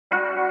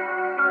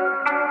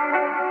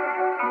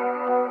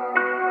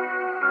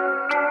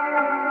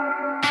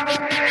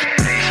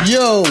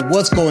Yo,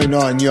 what's going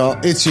on, y'all?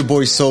 It's your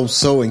boy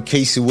So in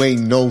case you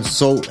ain't know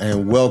So,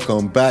 and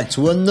welcome back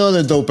to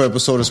another dope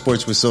episode of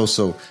Sports with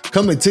So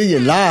coming to you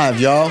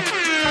live, y'all.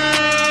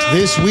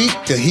 This week,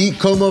 the Heat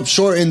come up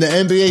short in the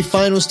NBA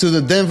Finals to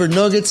the Denver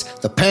Nuggets.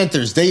 The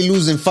Panthers, they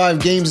lose in 5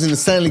 games in the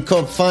Stanley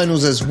Cup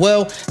Finals as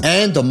well.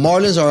 And the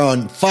Marlins are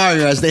on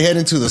fire as they head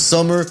into the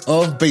summer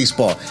of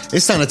baseball.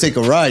 It's time to take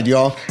a ride,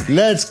 y'all.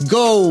 Let's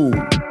go!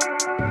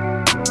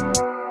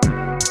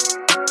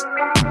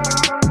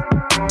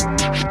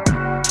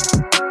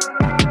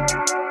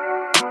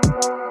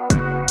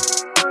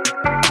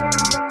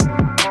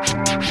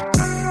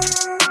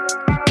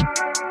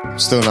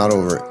 Still not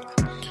over it.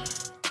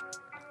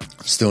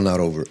 Still not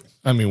over it.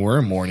 I mean, we're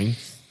in mourning.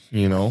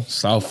 You know,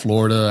 South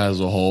Florida as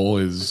a whole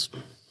is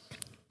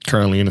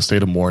currently in a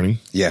state of mourning.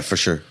 Yeah, for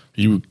sure.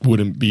 You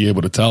wouldn't be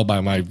able to tell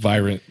by my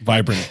vibrant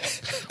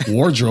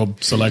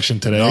wardrobe selection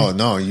today.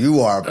 No,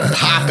 you are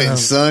popping,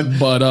 son.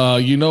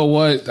 But you know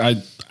what?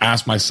 I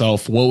asked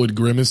myself, what would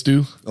Grimace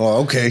do?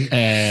 Oh, okay.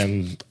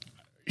 And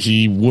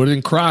he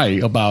wouldn't cry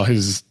about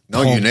his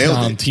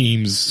hometown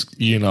teams,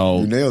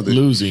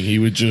 losing. He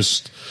would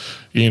just,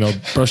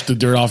 brush the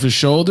dirt off his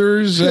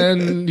shoulders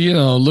and,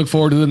 look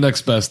forward to the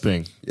next best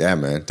thing. Yeah,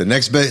 man. The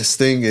next best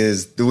thing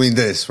is doing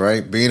this,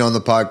 right? Being on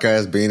the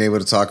podcast, being able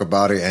to talk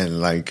about it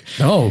and get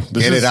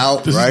it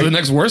out, this right? Is the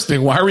next worst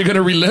thing. Why are we going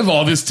to relive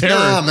all this terror?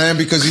 Nah, man,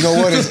 because you know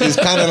what? It's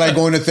kind of like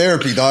going to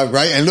therapy, dog,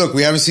 right? And look,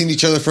 we haven't seen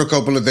each other for a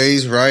couple of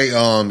days, right?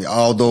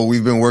 Although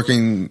we've been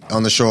working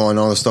on the show and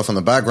all the stuff on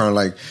the background,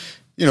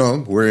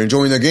 we're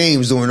enjoying the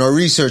games, doing our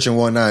research and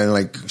whatnot,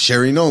 and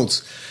sharing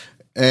notes.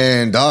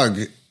 And dog,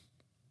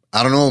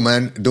 I don't know,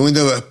 man. Doing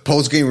the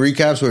post-game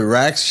recaps with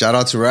Rax, shout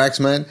out to Rax,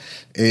 man.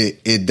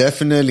 It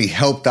definitely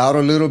helped out a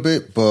little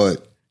bit,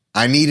 but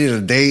I needed a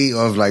day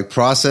of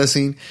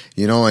processing,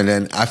 and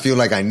then I feel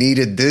like I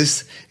needed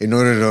this in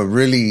order to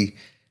really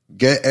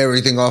get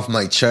everything off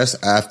my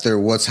chest after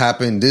what's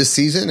happened this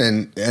season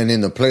and in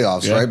the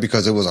playoffs, right?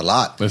 Because it was a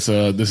lot. This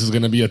is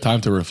going to be a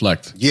time to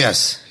reflect.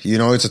 Yes.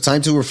 It's a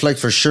time to reflect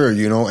for sure,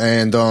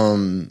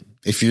 and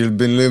if you've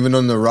been living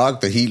on the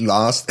rock, the Heat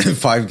lost in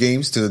 5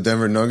 games to the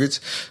Denver Nuggets.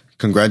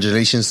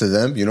 Congratulations to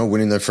them,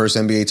 winning their first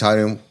NBA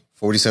title in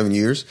 47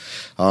 years.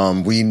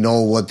 We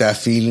know what that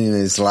feeling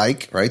is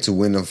like, right? To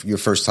win your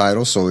first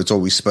title. So it's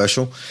always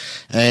special.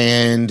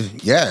 And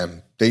yeah,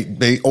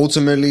 they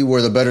ultimately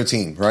were the better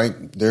team,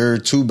 right? Their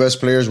 2 best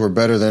players were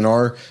better than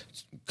our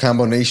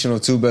combination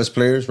of 2 best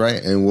players,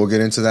 right? And we'll get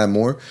into that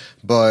more.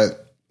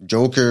 But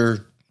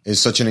Joker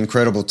is such an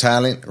incredible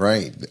talent,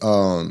 right?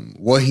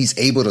 What he's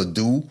able to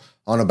do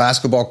on a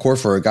basketball court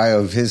for a guy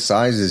of his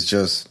size is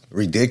just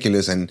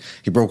ridiculous. And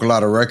he broke a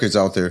lot of records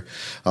out there.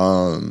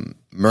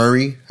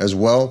 Murray as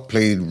well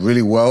played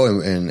really well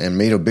and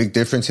made a big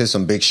difference, hit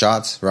some big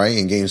shots, right?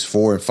 In games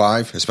 4 and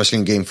 5, especially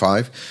in game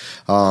 5,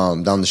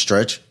 down the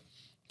stretch.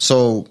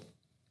 So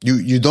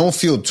you don't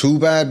feel too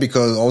bad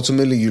because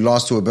ultimately you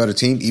lost to a better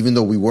team, even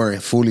though we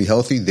weren't fully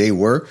healthy, they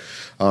were.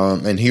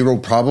 And Hero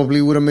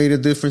probably would have made a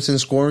difference in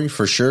scoring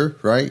for sure,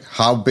 right?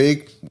 How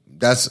big?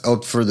 That's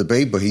up for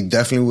debate, but he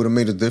definitely would have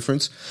made a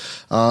difference.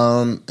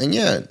 And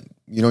yeah,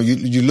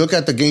 you look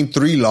at the game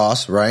 3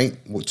 loss, right?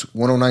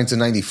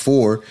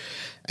 109-94,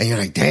 and you're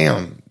like,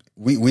 damn,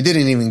 we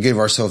didn't even give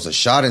ourselves a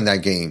shot in that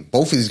game.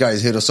 Both of these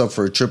guys hit us up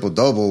for a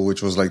triple-double,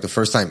 which was the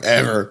first time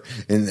ever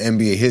in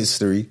NBA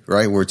history,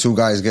 right? Where 2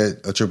 guys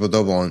get a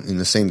triple-double in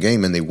the same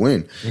game and they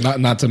win.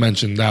 Not to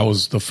mention that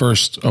was the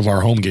first of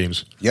our home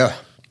games. Yeah.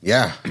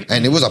 Yeah,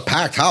 and it was a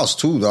packed house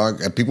too,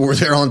 dog. And people were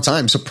there on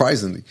time,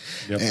 surprisingly.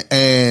 Yep.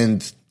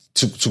 And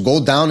to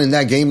go down in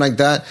that game like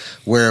that,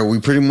 where we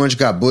pretty much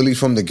got bullied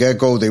from the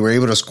get-go, they were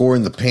able to score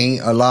in the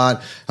paint a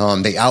lot.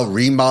 They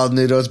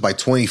out-rebounded us by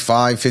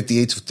 25,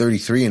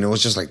 58-33, and it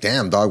was just like,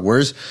 damn, dog,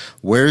 where's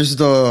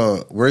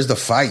the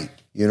fight?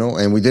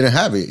 And we didn't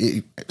have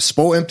it.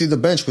 Spo emptied the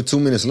bench with 2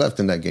 minutes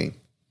left in that game.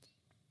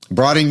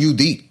 Brought in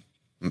UD.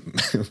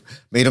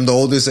 Made him the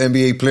oldest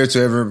NBA player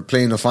to ever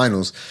play in the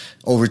finals,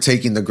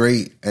 overtaking the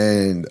great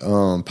and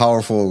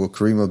powerful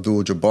Kareem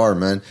Abdul-Jabbar,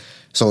 man.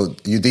 So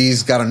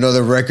UD's got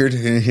another record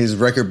in his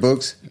record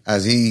books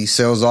as he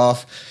sails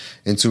off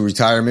into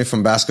retirement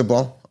from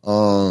basketball.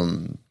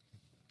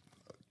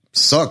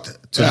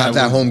 Sucked to have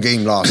that home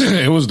game lost.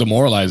 It was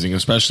demoralizing,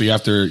 especially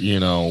after,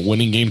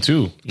 winning game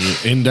 2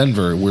 in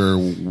Denver, where,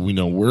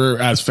 we're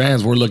as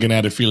fans, we're looking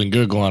at it feeling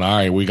good, going, all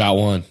right, we got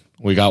one.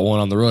 We got one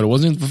on the road. It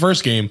wasn't the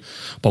first game,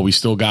 but we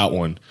still got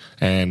one.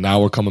 And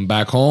now we're coming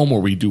back home where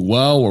we do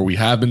well, where we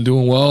have been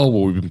doing well,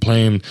 where we've been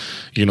playing,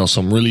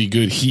 some really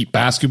good Heat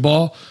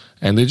basketball.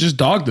 And they just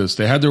dogged us.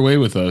 They had their way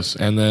with us.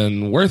 And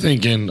then we're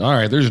thinking, all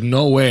right, there's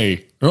no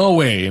way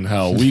in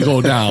hell we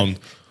go down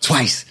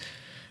twice,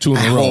 2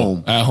 in a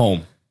row at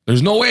home.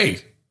 There's no way.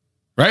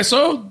 Right?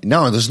 So?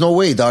 No, there's no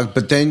way, dog.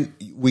 But then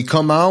we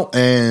come out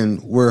and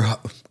we're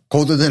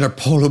colder than a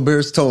polar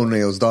bear's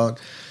toenails, dog.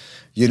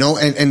 You know,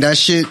 and that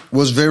shit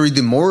was very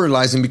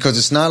demoralizing because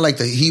it's not like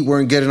the Heat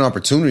weren't getting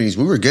opportunities.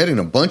 We were getting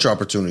a bunch of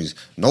opportunities.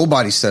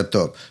 Nobody stepped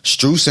up.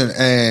 Strus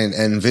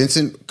and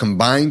Vincent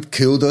combined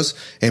killed us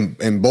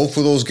in both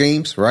of those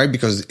games, right?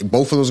 Because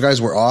both of those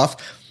guys were off.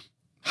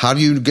 How do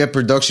you get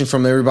production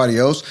from everybody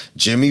else?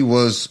 Jimmy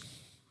was,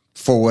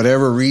 for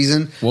whatever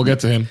reason, we'll get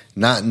to him,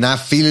 not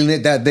feeling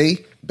it that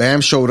day. Bam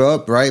showed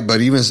up, right?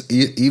 But even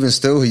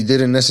still, he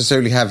didn't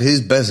necessarily have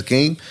his best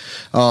game.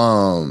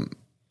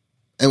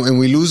 And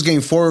we lose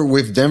game 4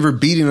 with Denver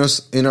beating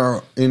us in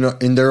our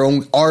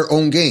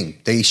own game.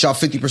 They shot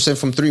 50%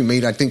 from 3,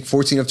 made I think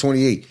 14 of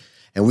 28,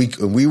 and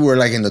we were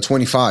like in the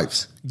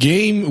 25s.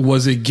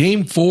 Was it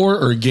game 4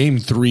 or game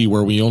 3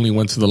 where we only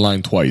went to the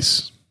line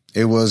twice?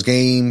 It was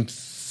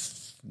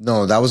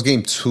that was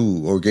game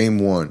 2 or game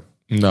 1.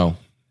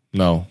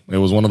 No, it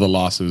was one of the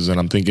losses, and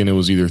I'm thinking it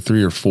was either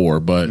 3 or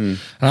 4. But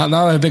now that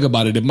I think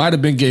about it, it might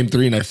have been game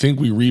 3, and I think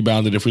we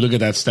rebounded. If we look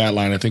at that stat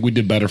line, I think we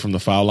did better from the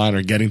foul line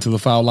or getting to the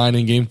foul line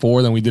in game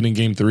 4 than we did in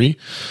game 3.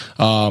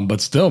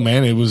 But still,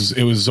 man, it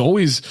was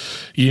always,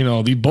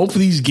 both of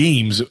these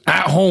games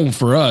at home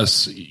for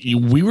us,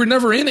 we were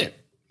never in it.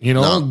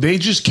 They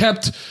just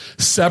kept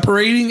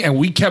separating, and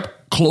we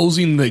kept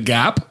closing the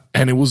gap.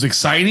 And it was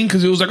exciting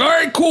because it was like, all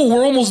right, cool,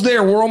 we're almost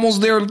there. We're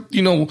almost there,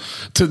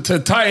 to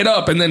tie it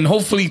up and then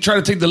hopefully try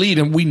to take the lead.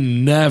 And we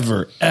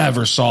never,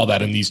 ever saw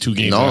that in these 2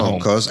 games at home.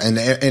 Because and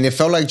it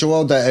felt like,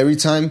 Joel, that every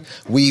time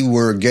we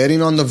were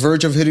getting on the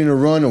verge of hitting a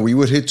run or we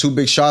would hit 2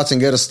 big shots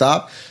and get a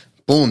stop,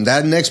 boom,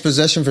 that next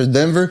possession for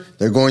Denver,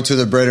 they're going to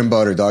the bread and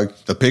butter, dog.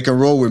 The pick and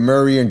roll with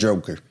Murray and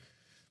Joker.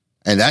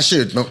 And that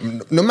shit,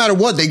 no matter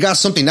what, they got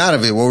something out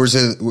of it. What was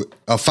it?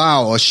 A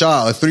foul, a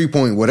shot, a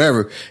 3-point,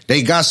 whatever.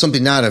 They got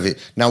something out of it.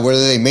 Now,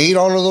 whether they made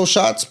all of those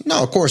shots?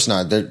 No, of course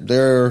not.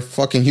 They're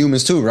fucking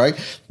humans too, right?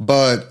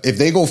 But if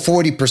they go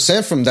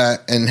 40% from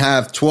that and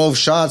have 12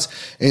 shots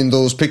in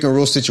those pick and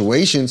roll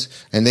situations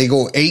and they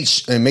go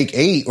 8 and make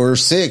 8 or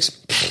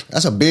 6,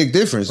 that's a big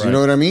difference. Right. You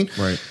know what I mean?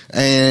 Right.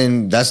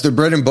 And that's their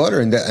bread and butter.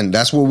 And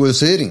that's what was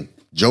hitting.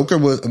 Joker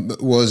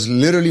was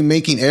literally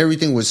making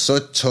everything with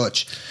such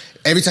touch.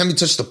 Every time he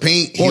touched the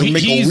paint, he would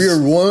make a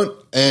weird one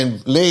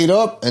and lay it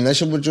up, and that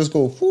shit would just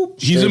go. Whoop,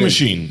 he's a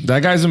machine.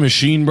 That guy's a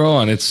machine, bro,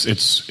 and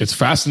it's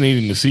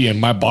fascinating to see. And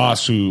my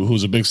boss,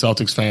 who's a big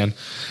Celtics fan,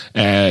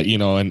 and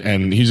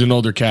he's an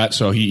older cat,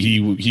 so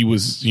he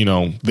was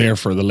there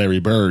for the Larry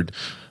Bird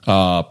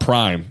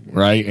prime,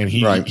 right? And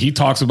he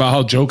talks about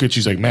how Jokic,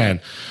 he's like, man,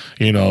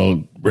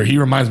 where he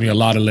reminds me a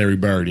lot of Larry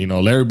Bird.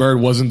 Larry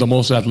Bird wasn't the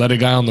most athletic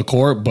guy on the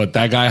court, but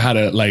that guy had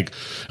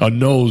a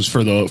nose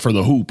for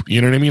the hoop.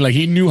 You know what I mean? Like,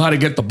 he knew how to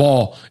get the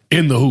ball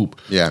in the hoop.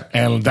 Yeah.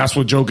 And that's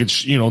what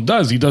Jokic,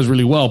 does. He does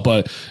really well.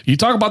 But you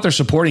talk about their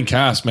supporting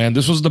cast, man.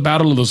 This was the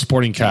battle of the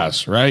supporting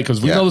cast, right?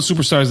 Because we know the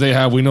superstars they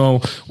have. We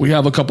know we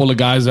have a couple of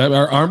guys that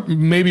aren't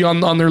maybe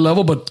on their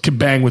level, but can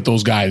bang with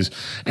those guys.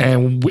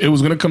 And it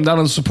was going to come down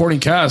to the supporting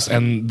cast,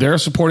 and their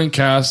supporting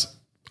cast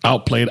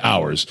outplayed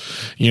ours,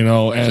 and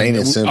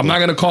I'm not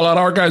going to call out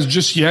our guys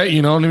just yet,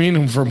 you know what I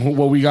mean, from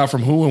what we got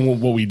from who and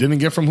what we didn't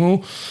get from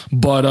who,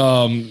 but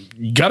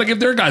you got to give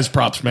their guys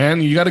props,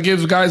 man. You got to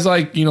give guys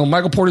like,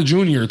 Michael Porter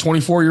Jr.,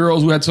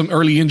 24-year-old who had some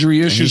early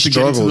injury issues to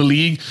get into the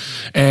league,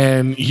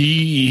 and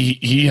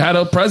he had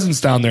a presence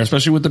down there,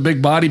 especially with the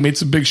big body, made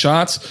some big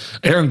shots.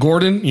 Aaron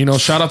Gordon,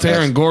 shout out to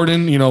Aaron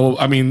Gordon,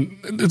 I mean,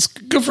 it's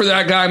good for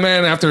that guy,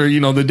 man, after,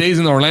 the days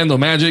in the Orlando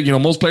Magic,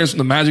 most players from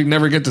the Magic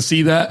never get to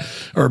see that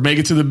or make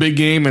it to the big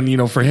game,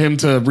 and for him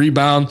to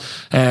rebound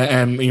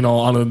and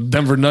on a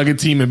Denver Nugget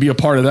team and be a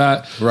part of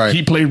that, right?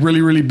 He played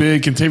really, really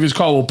big. Kentavious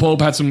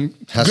Caldwell-Pope had some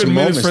good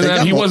minutes for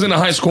that. He wasn't a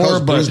high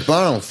scorer, but Bruce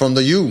Brown from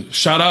the U.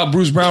 Shout out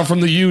Bruce Brown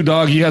from the U,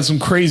 dog. He had some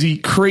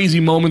crazy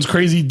moments,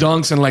 crazy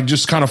dunks, and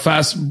just kind of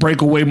fast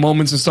breakaway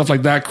moments and stuff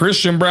like that.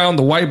 Christian Brown,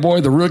 the white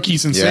boy, the rookie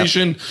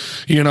sensation,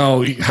 he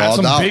had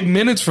some big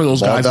minutes for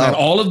those guys, man.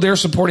 All of their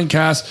supporting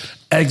cast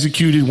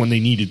executed when they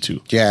needed to.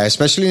 Yeah,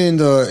 especially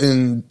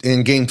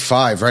in game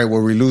 5, right,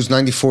 where we lose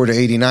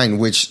 94-89,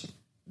 which,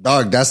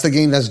 dog, that's the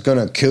game that's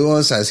gonna kill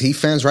us as Heat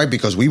fans, right?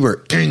 Because we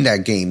were in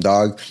that game,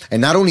 dog. And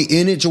not only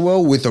in it,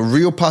 Joel, with a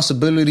real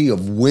possibility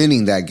of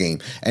winning that game.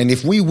 And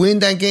if we win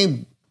that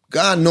game,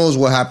 God knows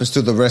what happens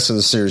to the rest of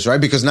the series, right?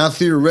 Because now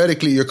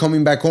theoretically you're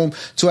coming back home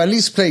to at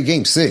least play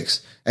game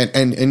 6.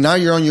 And now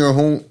you're on your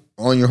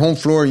home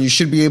floor, and you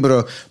should be able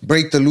to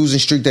break the losing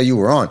streak that you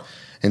were on.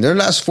 In their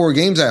last 4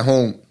 games at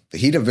home, the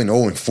Heat have been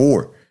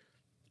 0-4.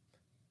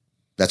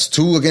 That's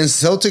 2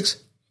 against Celtics,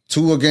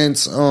 2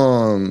 against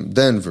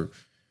Denver.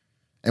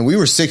 And we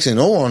were 6-0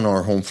 on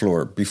our home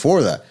floor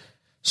before that.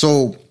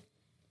 So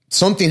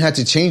something had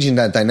to change in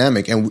that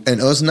dynamic. And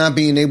us not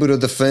being able to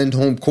defend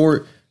home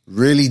court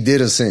really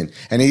did us in.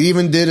 And it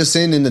even did us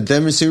in the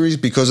Denver series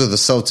because of the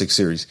Celtics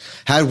series.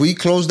 Had we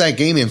closed that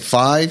game in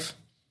 5,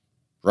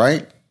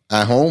 right,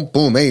 at home,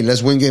 boom, hey,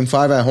 let's win game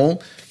 5 at home.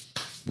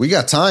 We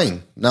got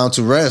time now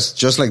to rest,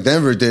 just like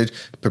Denver did,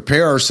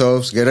 prepare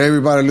ourselves, get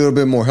everybody a little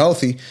bit more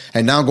healthy,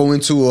 and now go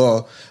into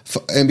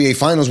NBA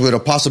Finals with a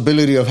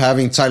possibility of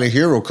having Tyler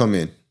Hero come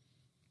in,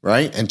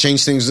 right, and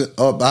change things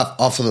up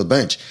off of the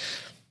bench.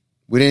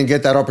 we didn't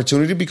get that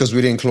opportunity because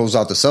we didn't close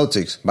out the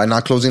Celtics. By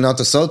not closing out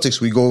the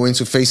Celtics, we go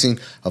into facing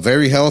a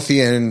very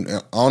healthy and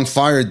on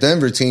fire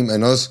Denver team,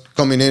 and us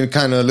coming in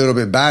kind of a little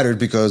bit battered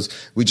because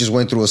we just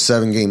went through a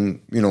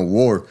 7-game,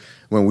 war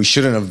when we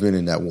shouldn't have been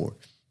in that war.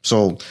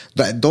 So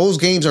those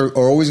games are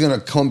always going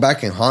to come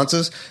back and haunt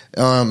us.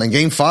 And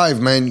Game 5,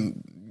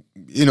 man,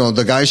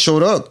 the guys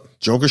showed up.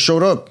 Joker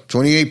showed up.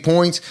 28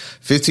 points,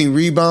 15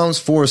 rebounds,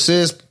 4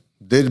 assists.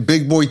 Did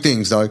big boy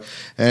things, dog.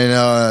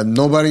 And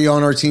nobody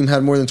on our team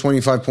had more than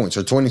 25 points,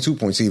 or 22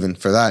 points even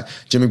for that.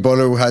 Jimmy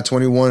Butler had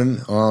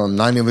 21,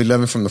 9 of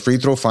 11 from the free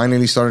throw.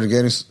 Finally started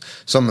getting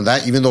some of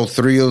that, even though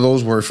 3 of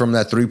those were from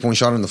that 3-point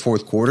shot in the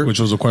fourth quarter.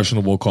 Which was a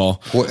questionable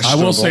call. I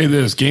will say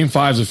this, Game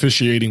 5's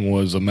officiating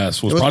was a mess.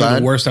 It was probably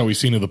bad. The worst that we've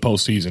seen in the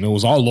postseason. It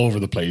was all over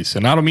the place.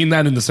 And I don't mean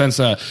that in the sense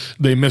that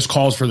they missed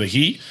calls for the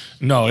Heat.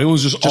 No, it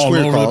was just all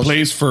over the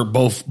place for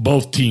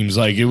both teams.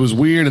 Like, it was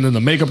weird. And then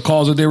the makeup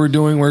calls that they were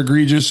doing were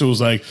egregious. It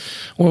was like,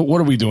 well, what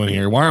are we doing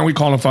here? Why aren't we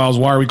calling fouls?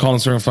 Why are we calling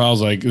certain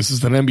fouls? Like, this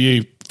is an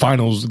NBA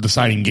Finals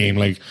deciding game.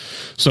 Like,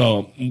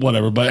 so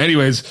whatever. But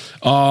anyways,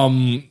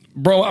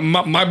 bro,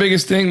 my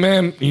biggest thing,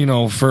 man,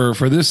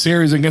 for this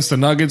series against the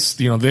Nuggets,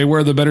 they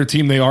were the better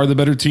team. They are the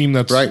better team.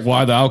 That's right.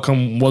 Why the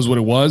outcome was what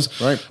it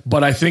was. Right.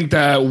 But I think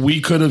that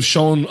we could have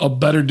shown a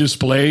better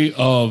display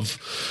of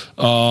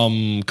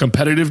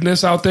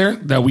competitiveness out there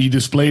that we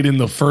displayed in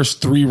the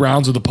first 3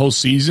 rounds of the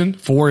postseason.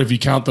 4, if you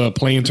count the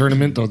play-in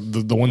tournament,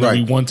 the one that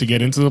we won to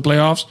get into the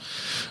playoffs,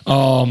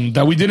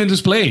 that we didn't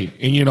display.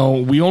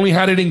 And, we only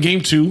had it in Game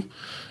 2.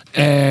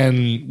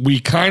 And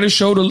we kind of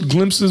showed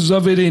glimpses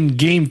of it in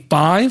Game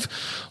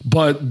 5,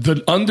 but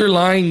the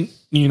underlying,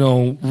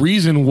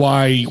 reason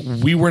why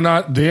we were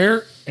not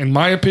there, in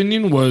my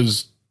opinion,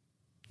 was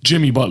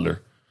Jimmy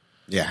Butler.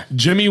 Yeah.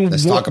 Jimmy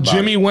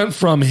went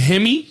from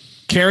himmy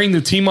carrying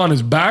the team on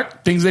his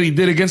back, things that he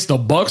did against the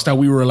Bucks that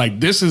we were like,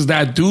 this is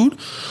that dude.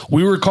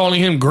 We were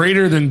calling him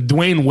greater than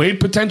Dwayne Wade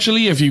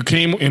potentially if you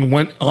came and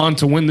went on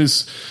to win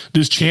this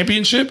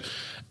championship.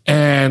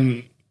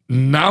 And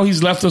now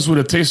he's left us with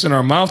a taste in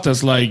our mouth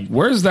that's like,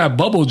 where's that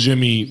bubble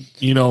Jimmy,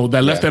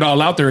 that left it all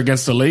out there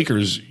against the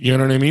Lakers? You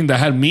know what I mean? That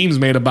had memes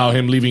made about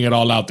him leaving it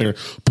all out there,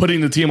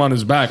 putting the team on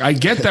his back. I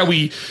get that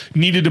we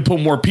needed to put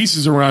more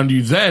pieces around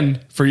you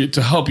then for you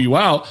to help you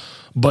out.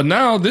 But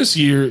now this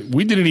year,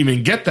 we didn't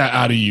even get that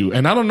out of you.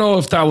 And I don't know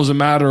if that was a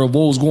matter of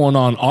what was going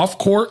on off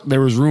court.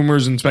 There was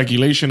rumors and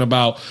speculation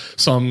about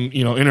some,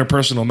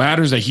 interpersonal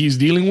matters that he's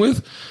dealing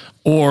with.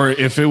 Or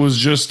if it was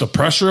just the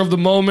pressure of the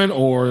moment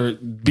or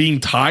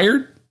being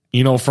tired,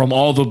 from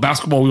all the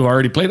basketball we've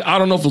already played. I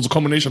don't know if it was a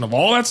combination of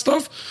all that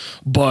stuff,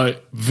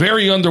 but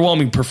very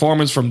underwhelming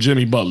performance from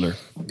Jimmy Butler.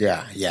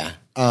 Yeah.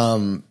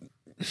 You're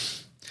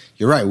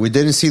right. We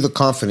didn't see the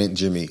confident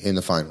Jimmy in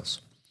the finals.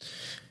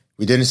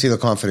 Because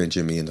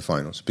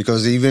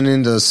even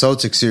in the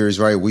Celtics series,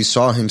 right, we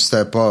saw him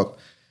step up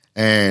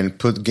and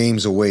put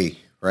games away,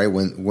 right,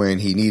 when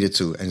he needed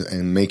to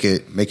and make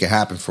it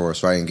happen for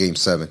us, right, in Game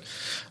 7.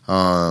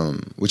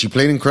 Which he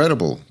played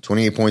incredible,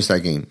 28 points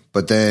that game.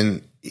 But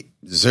then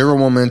 0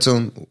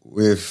 momentum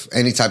with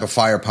any type of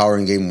firepower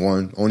in Game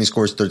 1. Only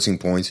scores 13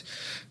 points.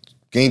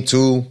 Game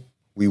 2,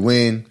 we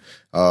win.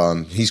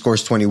 He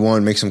scores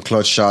 21, makes some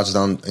clutch shots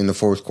down in the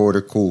fourth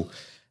quarter. Cool.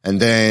 And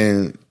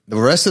then the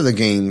rest of the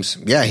games,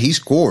 he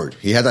scored.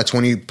 He had that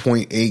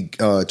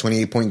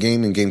 28-point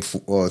game in Game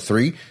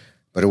 3.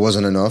 But it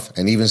wasn't enough.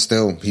 And even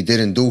still, he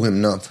didn't do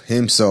enough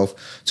himself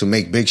to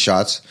make big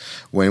shots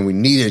when we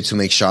needed to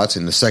make shots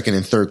in the second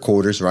and third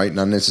quarters, right?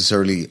 Not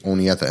necessarily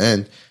only at the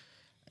end.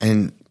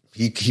 And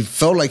he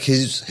felt like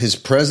his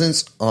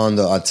presence on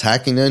the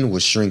attacking end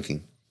was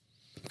shrinking.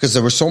 Because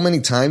there were so many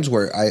times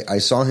where I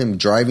saw him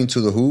driving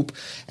to the hoop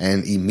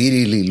and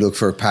immediately look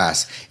for a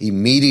pass.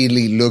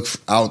 Immediately look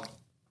out,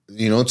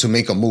 to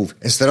make a move.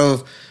 Instead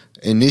of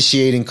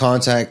initiating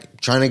contact,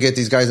 trying to get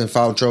these guys in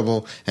foul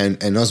trouble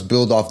and us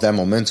build off that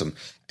momentum.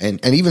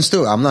 And even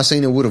still, I'm not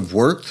saying it would have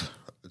worked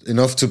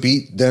enough to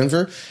beat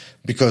Denver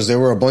because there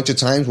were a bunch of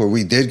times where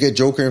we did get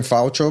Joker in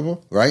foul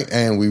trouble, right?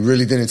 And we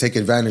really didn't take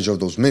advantage of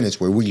those minutes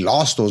where we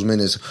lost those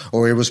minutes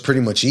or it was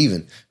pretty much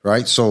even,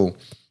 right? So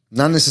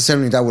not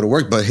necessarily that would have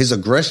worked, but his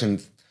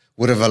aggression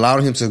would have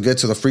allowed him to get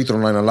to the free throw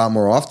line a lot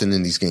more often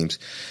in these games.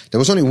 There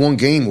was only one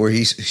game where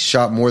he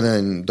shot more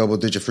than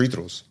double-digit free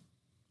throws.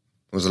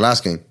 It was the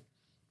last game.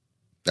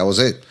 That was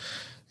it.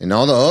 In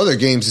all the other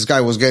games, this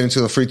guy was getting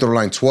to the free throw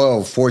line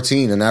 12,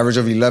 14, an average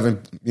of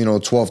 11,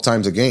 12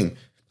 times a game.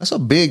 That's a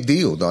big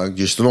deal, dog.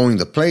 You're slowing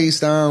the plays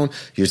down.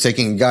 You're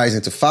taking guys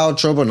into foul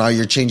trouble. Now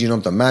you're changing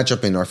up the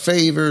matchup in our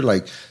favor.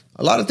 Like,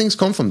 a lot of things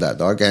come from that,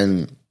 dog.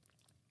 And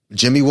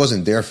Jimmy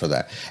wasn't there for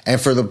that.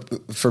 And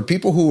for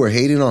people who were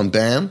hating on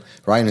Bam,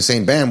 right, and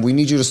saying, Bam, we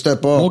need you to step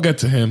up. We'll get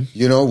to him.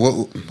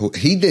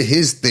 He did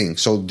his thing.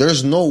 So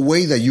there's no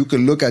way that you could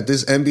look at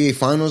this NBA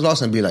Finals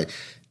loss and be like,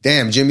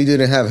 damn, Jimmy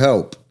didn't have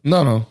help.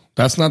 No.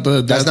 That's not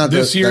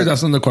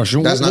the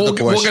question.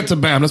 We'll get to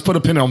Bam. Let's put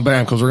a pin on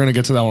Bam because we're going to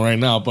get to that one right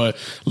now. But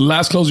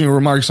last closing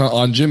remarks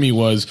on Jimmy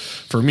was,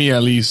 for me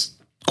at least,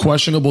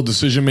 questionable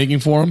decision making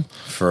for him.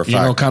 For a fact.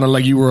 You know, kind of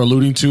like you were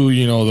alluding to,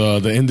 you know,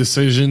 the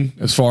indecision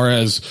as far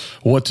as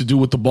what to do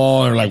with the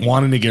ball or like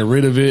wanting to get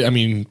rid of it. I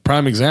mean,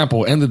 prime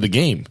example, end of the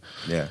game.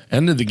 Yeah.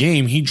 End of the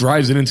game, he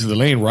drives it into the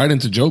lane, right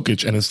into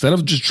Jokic, and instead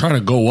of just trying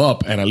to go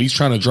up and at least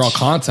trying to draw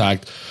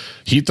contact,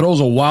 he throws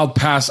a wild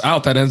pass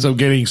out that ends up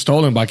getting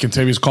stolen by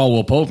Kentavious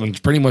Caldwell-Pope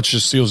and pretty much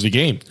just seals the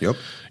game. Yep.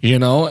 You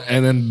know,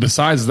 and then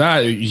besides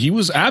that, he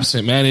was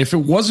absent, man. If it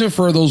wasn't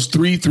for those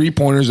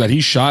 3-3-pointers that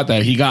he shot,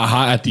 that he got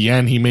hot at the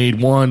end, he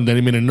made one, then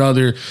he made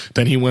another,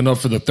 then he went up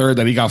for the third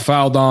that he got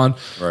fouled on.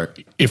 Right.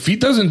 If he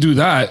doesn't do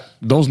that,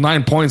 those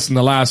 9 points in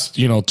the last,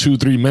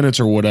 2-3 minutes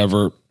or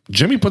whatever,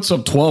 Jimmy puts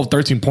up 12,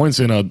 13 points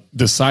in a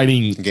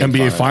deciding Game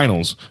NBA 5.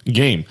 Finals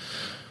game.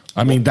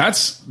 I mean,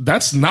 that's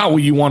not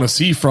what you want to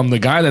see from the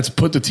guy that's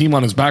put the team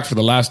on his back for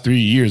the last 3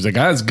 years. The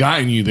guy that's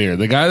gotten you there.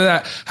 The guy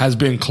that has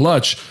been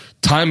clutch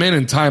time in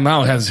and time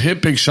out, has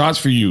hit big shots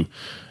for you,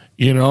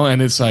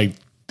 and it's like,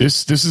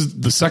 this is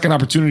the second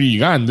opportunity you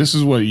got, and this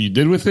is what you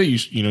did with it.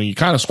 You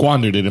kind of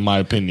squandered it, in my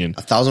opinion.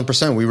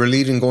 1,000%. We were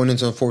leading going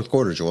into the fourth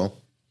quarter, Joel.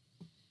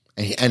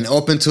 And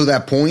up until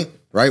that point,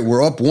 right,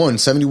 we're up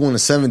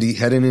 71-70,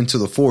 heading into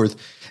the fourth.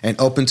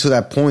 And up until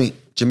that point,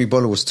 Jimmy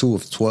Butler was 2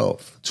 of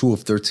 12, 2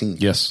 of 13.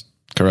 Yes,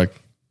 correct.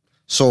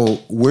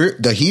 So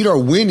the Heat are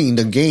winning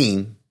the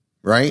game,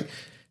 right,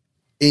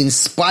 in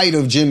spite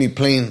of Jimmy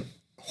playing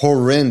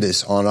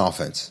horrendous on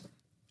offense,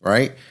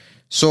 right?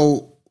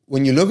 So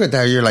when you look at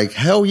that, you're like,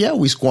 hell yeah,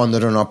 we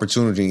squandered an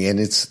opportunity,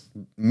 and it's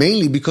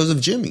mainly because of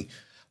Jimmy.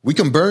 We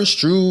can burn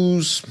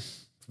Struz,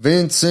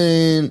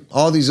 Vincent,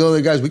 all these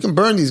other guys. We can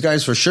burn these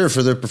guys for sure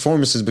for their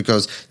performances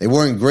because they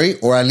weren't great,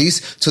 or at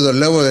least to the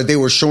level that they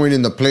were showing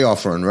in the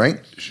playoff run, right?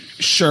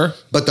 Sure.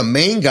 But the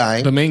main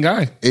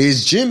guy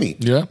is Jimmy.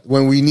 Yeah.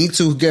 When we need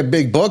to get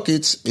big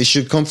buckets, it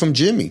should come from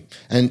Jimmy.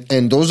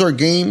 And those are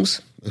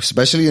games,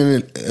 especially in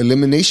an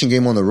elimination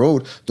game on the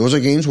road, those are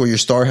games where your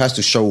star has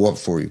to show up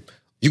for you.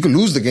 You can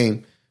lose the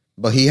game,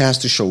 but he has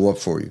to show up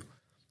for you.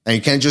 And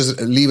you can't just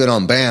leave it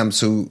on Bam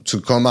to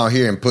come out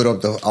here and put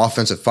up the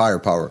offensive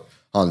firepower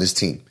on this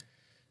team.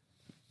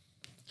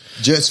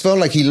 Just felt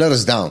like he let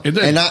us down. It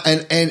did.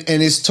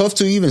 And it's tough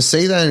to even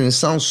say that, and it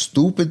sounds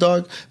stupid,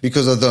 dog,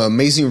 because of the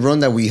amazing run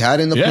that we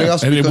had in the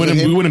playoffs. And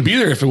we wouldn't be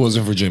there if it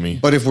wasn't for Jimmy.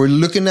 But if we're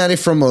looking at it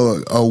from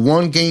a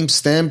one-game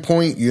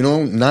standpoint,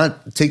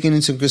 not taking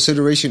into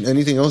consideration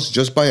anything else,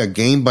 just by a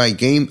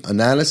game-by-game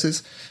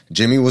analysis,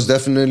 Jimmy was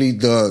definitely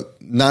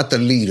not the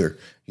leader.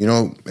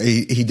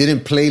 He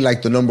didn't play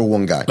like the number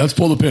one guy. Let's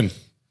pull the pin.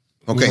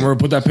 Okay. Remember,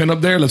 put that pin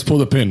up there? Let's pull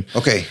the pin.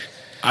 Okay.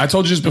 I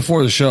told you this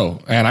before the show,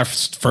 and I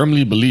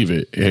firmly believe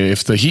it.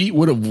 If the Heat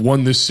would have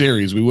won this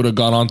series, we would have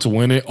gone on to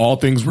win it. All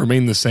things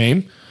remain the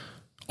same.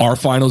 Our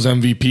finals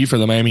MVP for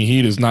the Miami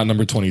Heat is not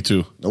number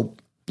 22.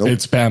 Nope.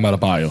 It's Bam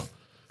Adebayo.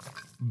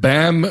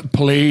 Bam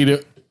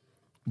played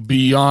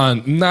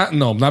beyond,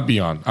 not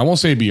beyond. I won't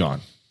say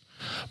beyond.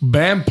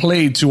 Bam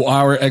played to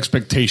our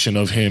expectation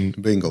of him.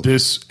 Bingo.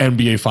 This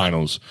NBA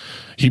Finals.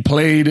 He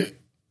played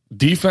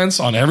defense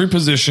on every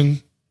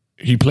position.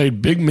 He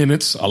played big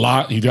minutes a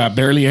lot. He got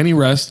barely any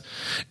rest.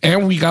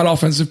 And we got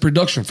offensive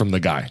production from the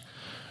guy.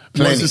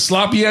 Was it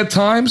sloppy at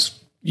times?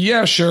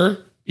 Yeah, sure.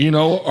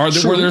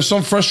 Were there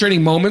some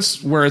frustrating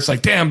moments where it's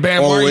like, damn,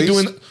 Bam, why are you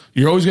doing that?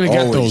 You're always going to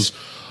get those.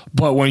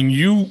 But when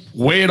you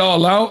weigh it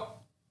all out,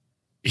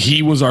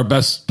 he was our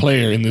best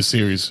player in this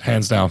series,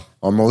 hands down.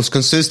 Our most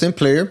consistent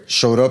player,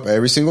 showed up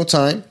every single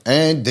time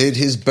and did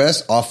his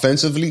best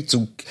offensively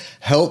to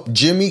help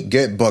Jimmy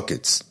get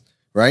buckets.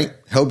 Right?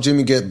 Help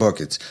Jimmy get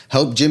buckets.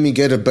 Help Jimmy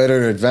get a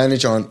better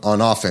advantage on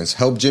offense.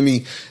 Help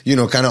Jimmy,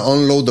 kind of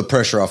unload the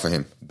pressure off of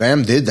him.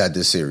 Bam did that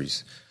this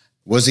series.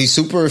 Was he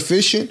super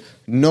efficient?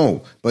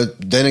 No. But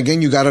then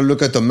again, you got to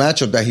look at the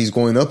matchup that he's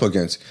going up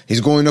against.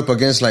 He's going up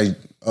against like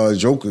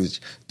Jokic,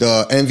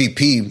 the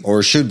MVP,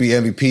 or should be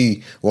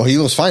MVP. Well, he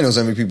was finals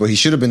MVP, but he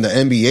should have been the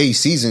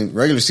NBA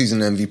regular season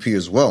MVP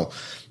as well.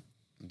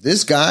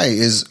 This guy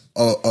is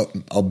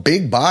a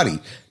big body.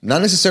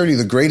 Not necessarily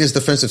the greatest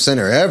defensive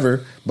center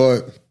ever,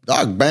 but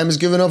dog, Bam is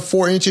giving up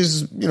 4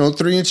 inches,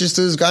 3 inches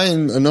to this guy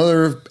and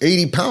another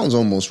 80 pounds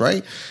almost,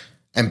 right?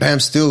 And Bam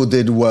still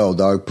did well,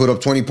 dog. Put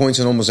up 20 points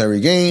in almost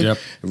every game. Yep.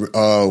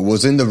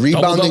 Was in the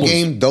rebounding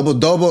game,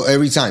 double-double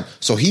every time.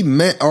 So he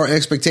met our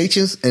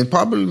expectations and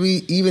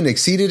probably even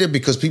exceeded it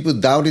because people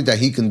doubted that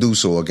he can do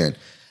so again.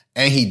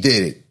 And he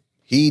did it.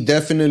 He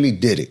definitely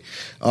did it.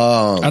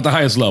 At the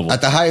highest level.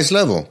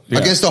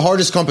 Against the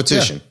hardest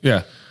competition.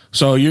 Yeah.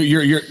 So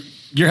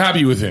you're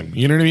happy with him.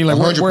 You know what I mean?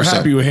 Like we're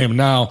happy with him.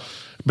 Now,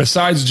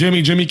 besides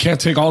Jimmy can't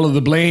take all of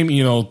the blame.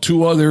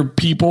 2 other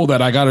people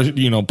that I got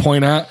to,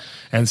 point at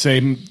and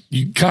say,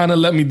 you kind of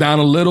let me down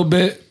a little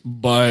bit,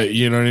 but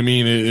you know what I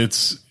mean?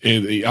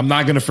 I'm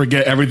not going to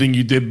forget everything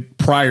you did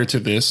prior to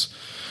this.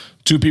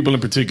 2 people in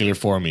particular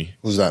for me.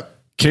 Who's that?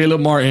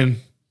 Caleb Martin,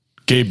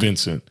 Gabe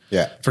Vincent.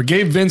 Yeah. For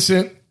Gabe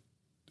Vincent,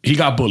 he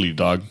got bullied,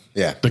 dog.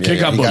 Yeah. The kid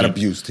got bullied. Got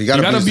abused. He got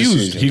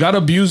abused. He got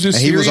abused this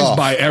series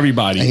by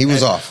everybody. And he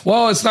was off.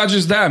 Well, it's not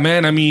just that,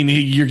 man. I mean,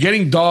 you're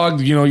getting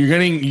dogged.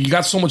 You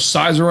got so much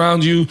size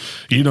around you.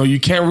 You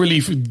can't really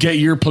get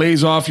your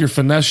plays off, your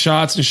finesse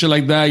shots and shit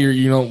like that. You're,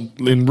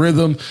 in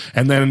rhythm.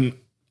 And then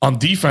on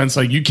defense,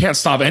 like, you can't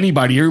stop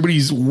anybody.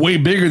 Everybody's way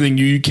bigger than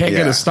you. You can't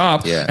get a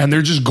stop. Yeah. And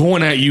they're just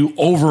going at you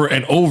over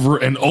and over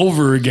and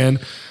over again.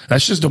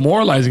 That's just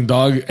demoralizing,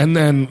 dog. And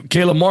then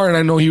Caleb Martin,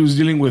 I know he was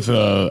dealing with,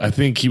 I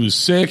think he was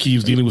sick. He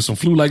was dealing with some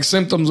flu-like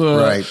symptoms,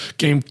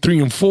 game 3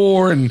 and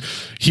 4. And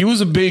he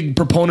was a big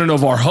proponent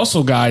of our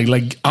hustle guy,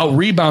 like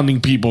out-rebounding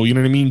people, you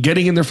know what I mean?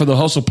 Getting in there for the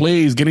hustle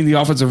plays, getting the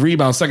offensive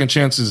rebound, second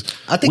chances.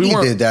 I think he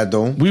did that,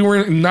 though. We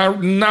were not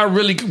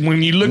really,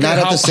 when you look at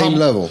not at the same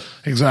level.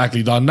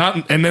 Exactly, dog.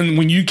 And then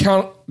when you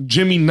count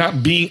Jimmy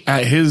not being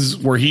at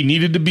where he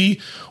needed to be,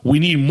 we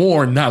need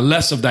more, not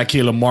less of that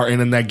Caleb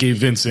Martin and that Gabe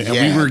Vincent.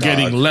 And we were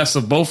getting less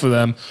of both of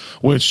them,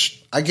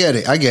 which I get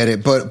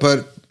it.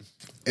 But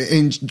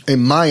in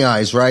my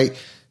eyes, right?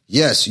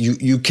 Yes,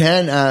 you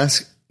can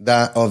ask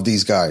that of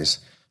these guys.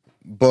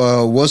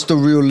 But what's the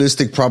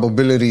realistic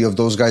probability of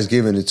those guys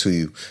giving it to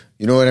you?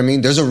 You know what I mean?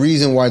 There's a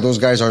reason why those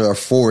guys are our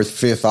 4th,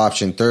 5th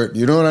option, 3rd.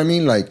 You know what I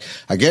mean? Like,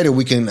 I get it.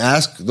 We can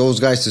ask those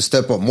guys to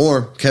step up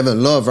more.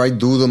 Kevin Love, right?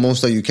 Do the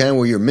most that you can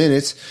with your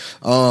minutes.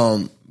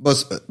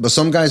 But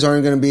some guys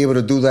aren't going to be able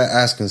to do that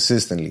as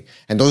consistently.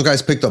 And those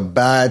guys picked a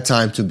bad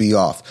time to be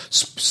off.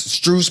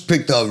 Strus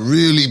picked a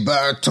really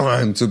bad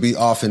time to be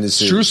off in this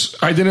series. Strus,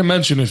 I didn't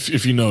mention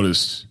if you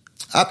noticed.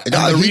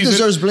 He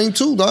deserves blame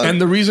too, dog. And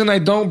the reason I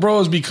don't, bro,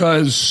 is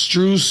because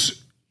Strus,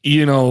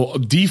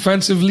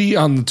 defensively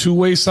on the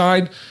two-way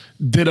side,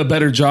 did a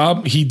better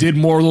job. He did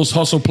more of those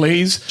hustle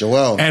plays.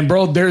 Joel. And,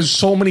 bro, there's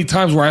so many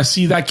times where I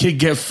see that kid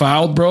get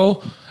fouled,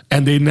 bro,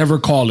 and they never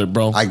call it,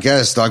 bro. I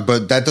guess, dog,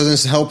 but that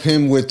doesn't help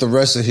him with the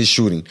rest of his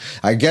shooting.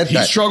 I get that.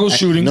 He struggles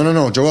shooting.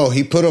 No, Joel.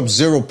 He put up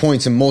 0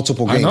 points in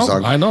multiple games,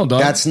 dog. I know,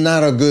 dog. That's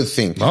not a good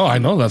thing. No, I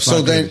know that's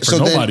not good for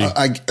nobody.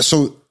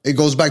 So it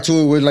goes back to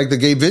it with like the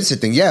Gabe Vincent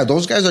thing. Yeah,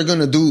 those guys are going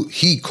to do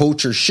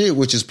culture shit,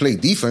 which is play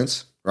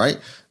defense, right?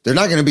 They're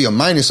not going to be a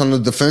minus on the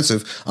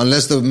defensive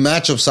unless the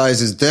matchup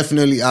size is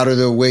definitely out of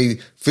their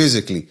way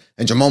physically.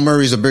 And Jamal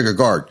Murray's a bigger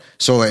guard.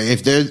 So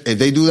if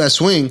they do that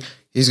swing,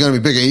 he's going to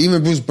be bigger.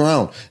 Even Bruce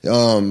Brown,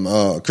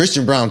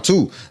 Christian Brown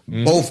too.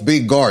 Both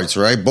big guards,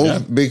 right?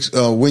 Both big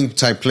wing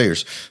type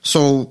players.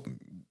 So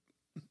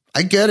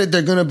I get it.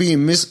 They're going to be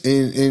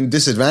in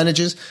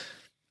disadvantages.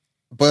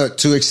 But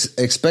to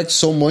expect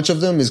so much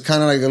of them is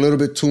kind of like a little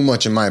bit too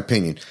much, in my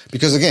opinion.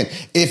 Because again,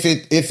 if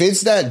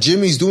it's that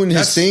Jimmy's doing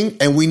his thing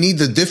and we need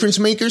the difference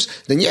makers,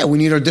 then yeah, we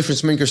need our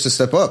difference makers to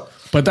step up.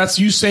 But that's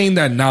you saying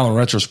that now in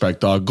retrospect,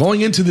 dog.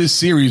 Going into this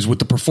series with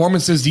the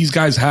performances these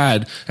guys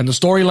had and the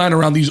storyline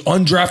around these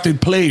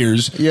undrafted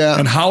players,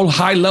 and how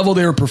high level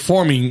they were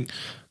performing.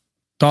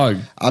 Dog,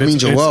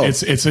 Joel,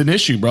 it's an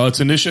issue, bro.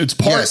 It's an issue. It's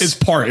part. Yes. It's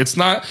part. It's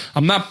not.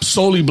 I'm not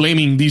solely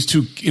blaming these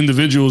 2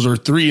 individuals or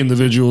 3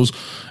 individuals.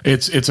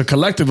 It's a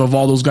collective of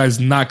all those guys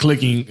not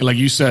clicking, like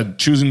you said,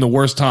 choosing the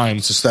worst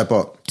times to step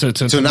up, to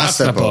not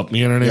step up.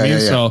 You know what I mean? Yeah.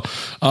 So,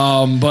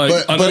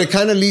 but it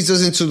kind of leads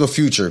us into the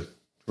future,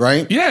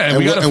 right? Yeah, and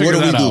we got to figure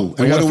that out.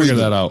 We got to figure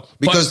that out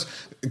because.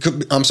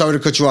 I'm sorry to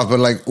cut you off,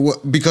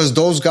 but because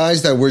those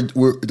guys that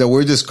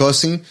we're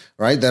discussing,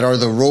 right, that are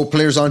the role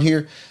players on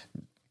here.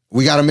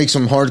 We got to make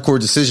some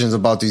hardcore decisions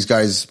about these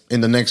guys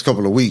in the next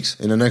couple of weeks,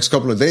 in the next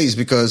couple of days,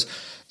 because,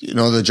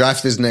 the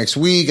draft is next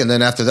week. And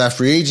then after that,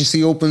 free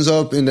agency opens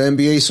up in the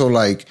NBA. So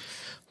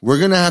we're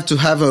going to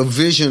have a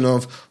vision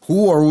of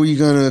who are we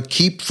going to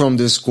keep from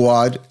this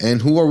squad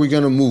and who are we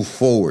going to move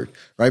forward,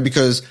 right?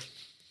 Because,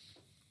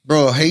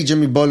 bro, hey,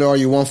 Jimmy Butler, all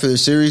you want for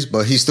this series,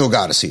 but he still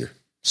got us here.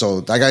 So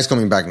that guy's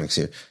coming back next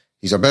year.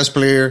 He's our best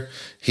player.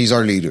 He's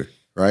our leader,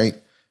 right?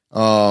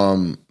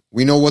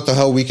 We know what the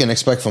hell we can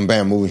expect from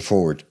Bam moving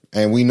forward.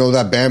 And we know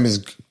that Bam is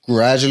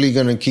gradually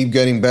going to keep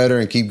getting better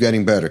and keep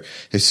getting better.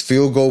 His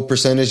field goal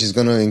percentage is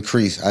going to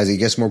increase as he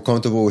gets more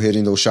comfortable with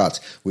hitting those shots,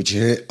 which he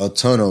hit a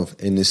ton of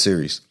in this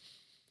series.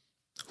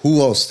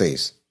 Who else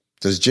stays?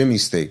 Does Jimmy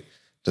stay?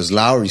 Does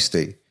Lowry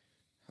stay?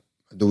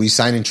 Do we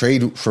sign and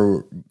trade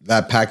for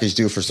that package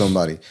deal for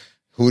somebody?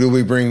 Who do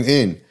we bring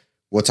in?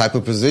 What type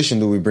of position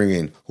do we bring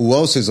in? Who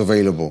else is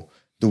available?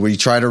 Do we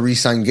try to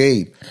re-sign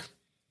Gabe?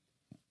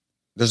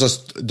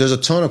 There's a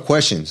ton of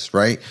questions,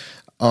 right?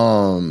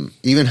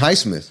 Even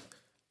Highsmith,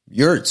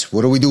 Yurts,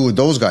 what do we do with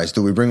those guys?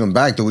 Do we bring them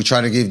back? Do we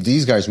try to give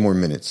these guys more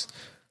minutes?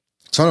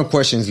 Ton of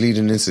questions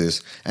leading into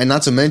this. And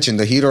not to mention,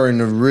 the Heat are in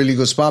a really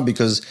good spot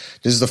because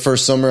this is the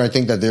first summer I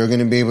think that they're going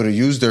to be able to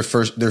use their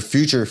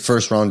future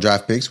first-round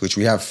draft picks, which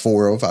we have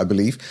 4 of, I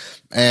believe.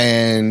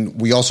 And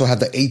we also have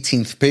the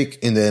 18th pick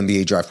in the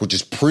NBA draft, which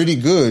is pretty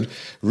good,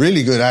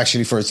 really good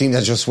actually for a team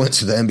that just went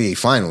to the NBA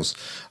Finals.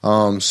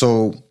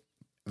 So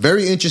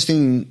very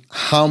interesting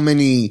how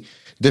many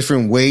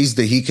different ways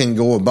that he can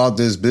go about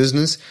this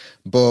business.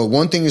 But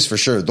one thing is for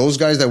sure, those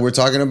guys that we're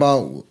talking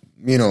about,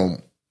 we're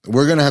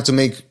going to have to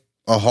make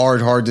a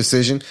hard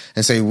decision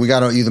and say we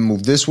got to either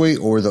move this way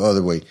or the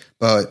other way.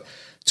 But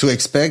to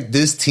expect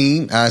this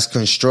team as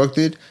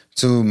constructed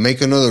to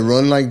make another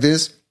run like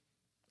this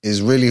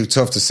is really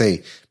tough to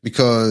say,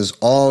 because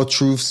all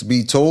truths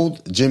be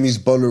told, Jimmy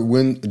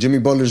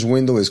Butler's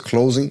window is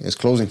closing. It's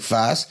closing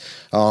fast.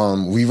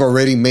 We've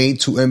already made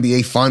 2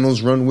 NBA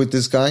Finals run with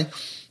this guy.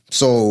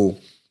 So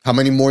how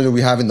many more do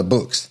we have in the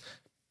books?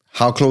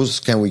 How close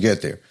can we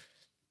get there?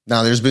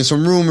 Now, there's been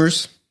some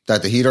rumors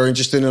that the Heat are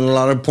interested in a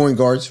lot of point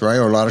guards, right,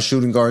 or a lot of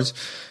shooting guards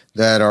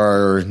that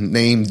are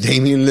named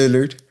Damian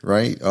Lillard,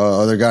 right?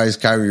 Other guys,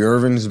 Kyrie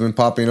Irving has been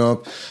popping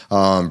up.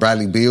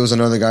 Bradley Beal is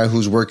another guy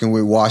who's working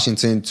with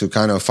Washington to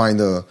kind of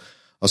find a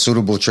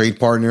suitable trade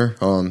partner.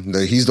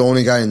 He's the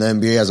only guy in the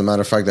NBA, as a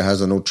matter of fact, that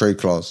has a no trade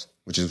clause,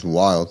 which is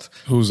wild.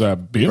 Who's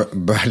that? Beal?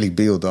 Bradley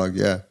Beal, dog.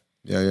 Yeah.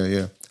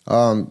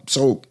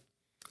 So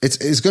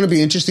it's going to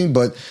be interesting,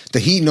 but the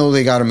Heat know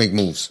they got to make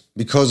moves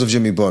because of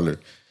Jimmy Butler.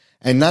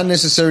 And not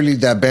necessarily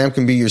that Bam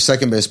can be your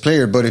second best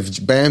player, but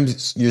if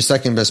Bam's your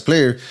second best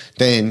player,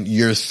 then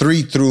your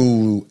 3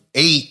 through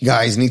 8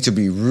 guys need to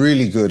be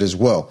really good as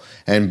well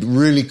and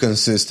really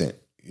consistent,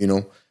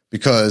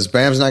 because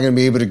Bam's not going to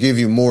be able to give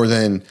you more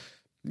than,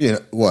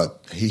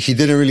 what? He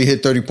didn't really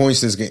hit 30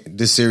 points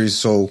this series,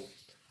 so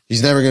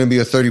he's never going to be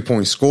a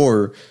 30-point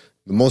scorer.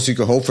 The most you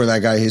could hope for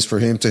that guy is for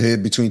him to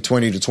hit between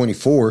 20 to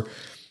 24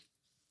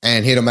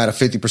 and hit him at a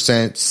 50%,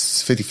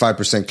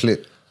 55%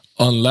 clip.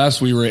 Unless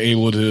we were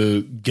able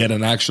to get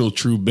an actual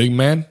true big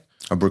man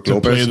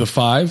to play the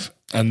 5,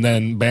 and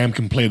then Bam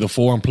can play the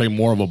 4 and play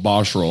more of a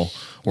boss role,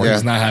 where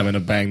he's not having to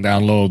bang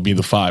down low, be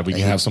the 5. We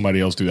can have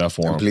somebody else do that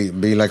for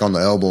him. Be like on the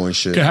elbow and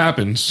shit. It could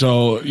happen.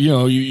 So,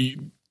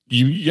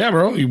 yeah,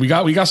 bro, we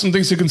got some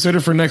things to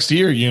consider for next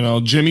year.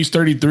 Jimmy's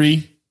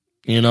 33,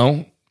 he's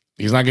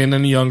not getting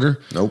any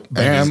younger. Nope.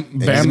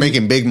 Bam's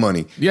making big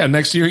money. Yeah,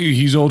 next year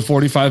he's owed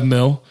 $45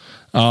 million.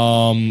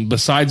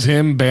 Besides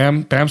him,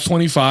 Bam's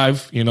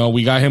 25.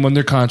 We got him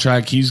under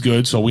contract. He's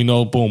good. So we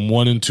know, boom,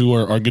 1 and 2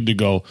 are good to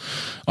go.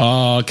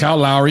 Kyle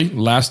Lowry,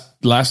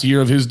 last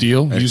year of his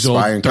deal. He's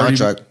owed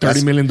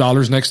 $30 million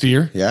next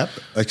year. Yeah.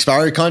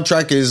 Expiring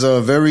contract is a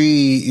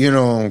very,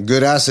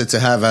 good asset to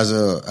have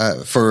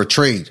for a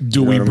trade.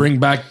 Do we bring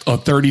back a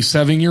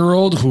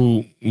 37-year-old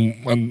who,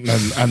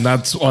 and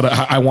that's what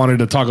I wanted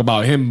to talk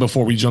about him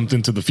before we jumped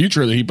into the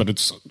future of the Heat, but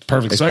it's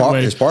perfect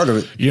segue. It's part of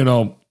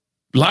it.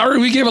 Lowry,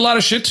 we gave a lot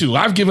of shit to.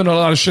 I've given a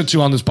lot of shit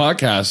to on this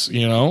podcast,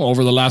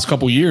 over the last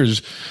couple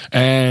years.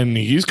 And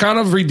he's kind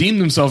of redeemed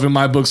himself in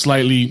my book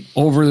slightly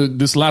over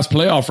this last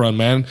playoff run,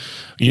 man.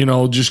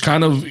 Just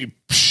kind of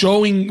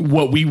showing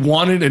what we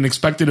wanted and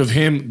expected of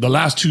him the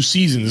last 2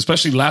 seasons,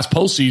 especially last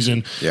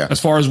postseason, as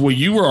far as what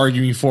you were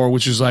arguing for,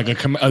 which is like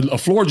a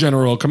floor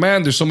general, a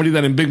commander, somebody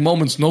that in big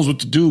moments knows what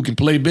to do, can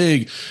play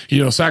big,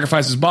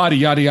 sacrifice his body,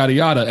 yada, yada,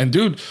 yada. And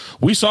dude,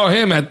 we saw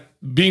him at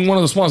being one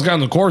of the smallest guys on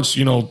the courts,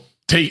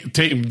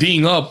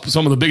 D'ing up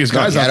some of the biggest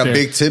guys out there. He had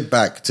a big tip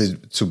back to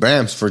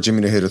Bams for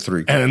Jimmy to hit a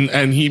 3.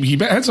 And he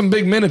had some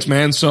big minutes,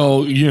 man.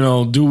 So,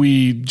 do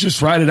we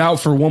just ride it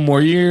out for one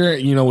more year?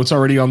 It's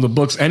already on the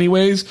books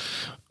anyways.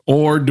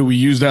 Or do we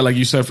use that, like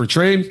you said, for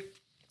trade?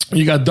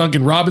 You got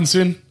Duncan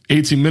Robinson,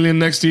 $18 million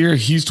next year.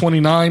 He's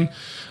 29.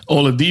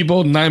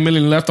 Oladipo, $9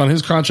 million left on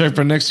his contract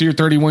for next year,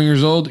 31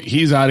 years old.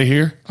 He's out of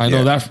here. I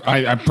know that.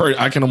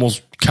 I can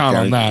almost count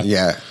on that.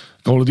 Yeah.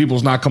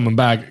 Oladipo's not coming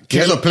back. He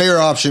has a player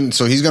option,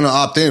 so he's going to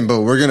opt in,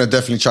 but we're going to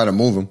definitely try to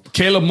move him.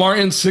 Caleb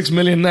Martin, $6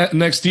 million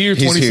next year,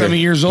 27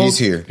 years old. He's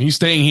here. He's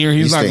staying here.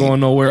 He's not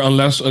going nowhere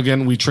unless,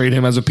 again, we trade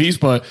him as a piece,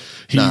 but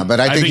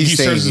I think he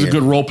serves as a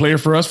good role player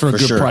for us for a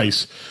good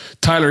price.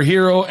 Tyler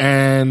Hero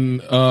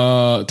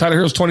Tyler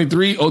Hero's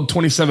 23, owed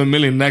 $27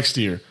 million next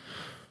year.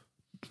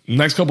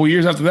 Next couple of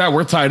years after that,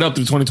 we're tied up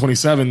through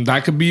 2027.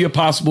 That could be a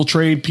possible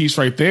trade piece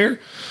right there.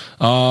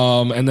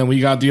 And then we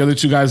got the other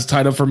 2 guys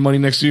tied up for money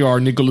next year are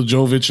Nikola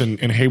Jovic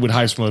and Haywood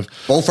Highsmith.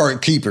 Both are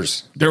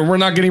keepers. We're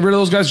not getting rid of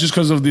those guys just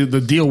because of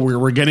the deal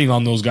we're getting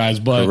on those guys.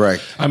 But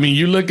correct. I mean,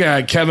 you look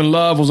at Kevin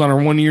Love was on a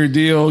 1-year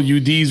deal.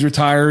 UD's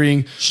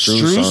retiring.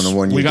 Strus on a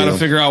 1-year deal. We got to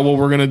figure out what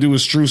we're going to do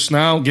with Strus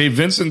now. Gabe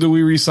Vincent, do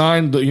we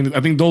resign? I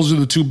think those are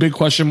the 2 big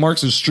question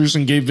marks: is Strus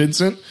and Gabe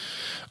Vincent.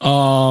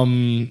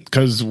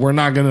 Because we're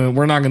not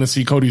gonna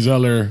see Cody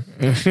Zeller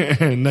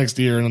next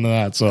year and none of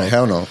that. So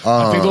hell no.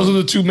 I think those are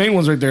the 2 main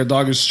ones right there,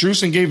 dog. Is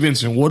Strus and Gabe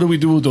Vincent. What do we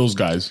do with those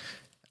guys?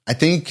 I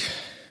think,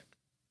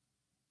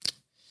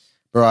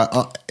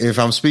 bro. If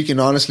I'm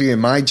speaking honestly, in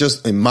my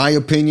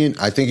opinion,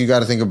 I think you got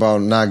to think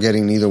about not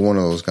getting neither one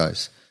of those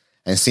guys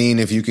and seeing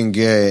if you can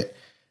get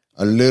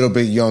a little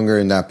bit younger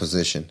in that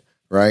position.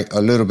 Right?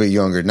 A little bit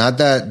younger. Not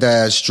that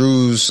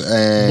Strus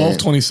and... Both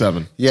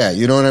 27. Yeah,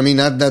 you know what I mean?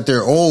 Not that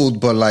they're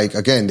old, but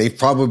again, they've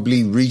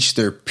probably reached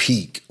their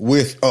peak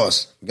with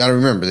us. You got to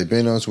remember, they've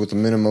been us with a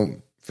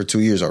minimum for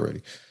 2 years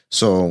already.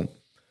 So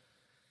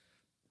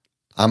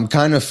I'm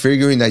kind of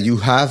figuring that you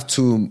have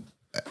to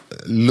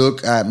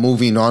look at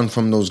moving on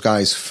from those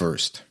guys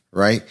first,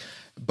 right?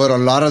 But a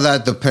lot of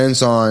that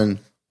depends on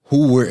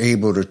who we're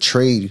able to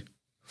trade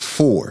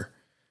for.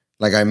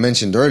 like I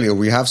mentioned earlier,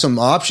 we have some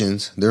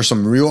options. There's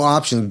some real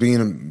options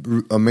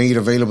being made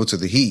available to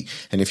the Heat.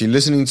 And if you're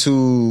listening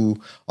to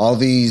all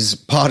these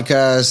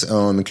podcasts,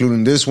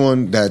 including this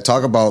one, that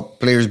talk about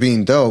players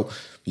being dealt,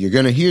 you're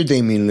going to hear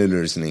Damian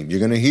Lillard's name. You're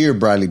going to hear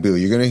Bradley Beal.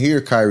 You're going to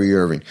hear Kyrie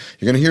Irving.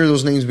 You're going to hear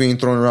those names being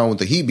thrown around with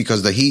the Heat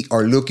because the Heat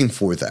are looking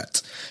for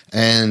that.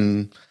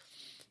 And,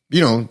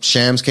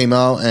 Shams came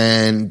out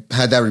and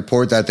had that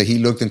report that the Heat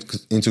looked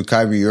into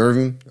Kyrie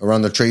Irving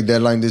around the trade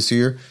deadline this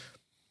year.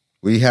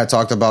 We had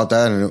talked about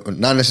that, and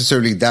not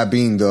necessarily that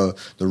being the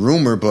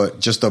rumor, but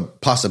just the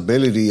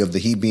possibility of the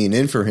Heat being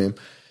in for him.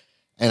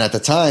 And at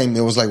the time,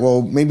 it was like,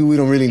 well, maybe we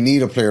don't really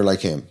need a player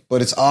like him.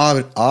 But it's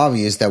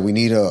obvious that we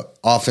need an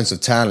offensive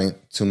talent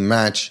to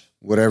match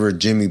whatever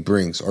Jimmy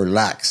brings or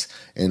lacks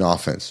in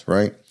offense,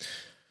 right?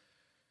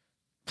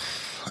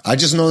 I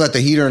just know that the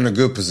Heat are in a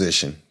good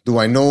position. Do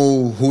I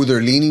know who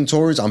they're leaning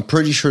towards? I'm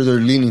pretty sure they're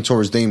leaning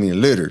towards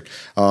Damian Lillard.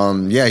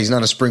 He's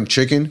not a spring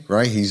chicken,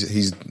 right?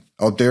 He's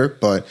up there,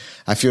 but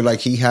I feel like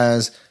he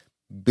has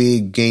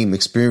big game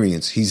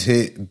experience. He's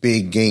hit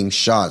big game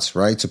shots,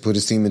 right? To put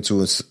his team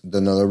into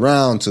another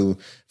round, to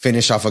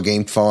finish off a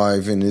game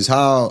 5 in his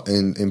house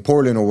in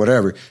Portland or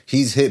whatever.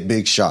 He's hit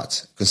big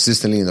shots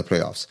consistently in the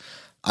playoffs.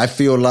 I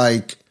feel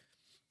like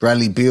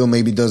Bradley Beal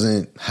maybe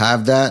doesn't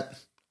have that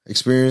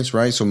experience,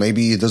 right? So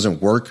maybe it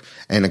doesn't work.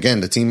 And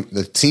again, the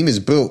team is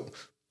built,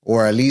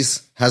 or at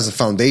least has a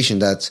foundation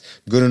that's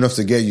good enough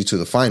to get you to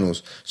the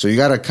finals. So you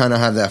got to kind of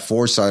have that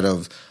foresight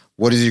of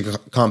what is your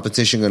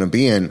competition going to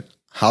be, and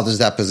how does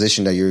that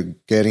position that you're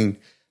getting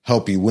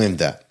help you win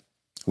that?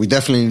 We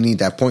definitely need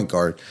that point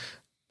guard.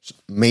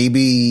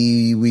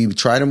 Maybe we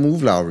try to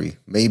move Lowry.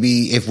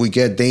 Maybe if we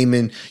get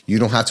Damon, you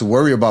don't have to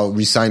worry about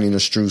re-signing a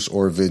Strus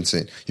or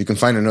Vincent. You can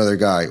find another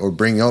guy or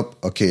bring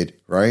up a kid,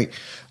 right?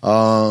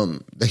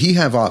 He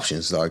have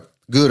options, dog.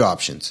 Good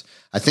options.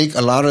 I think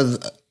a lot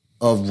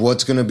of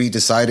what's going to be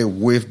decided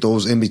with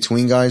those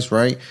in-between guys,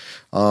 right?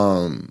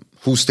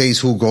 Who stays,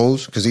 who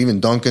goes, because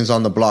even Duncan's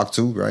on the block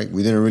too, right?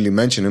 We didn't really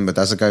mention him, but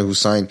that's a guy who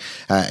signed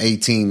at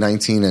 18,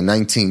 19, and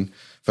 19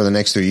 for the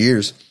next 3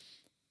 years.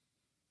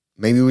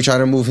 Maybe we try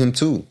to move him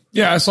too.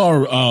 Yeah, I saw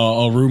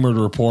a rumored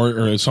report,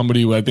 or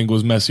somebody who I think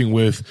was messing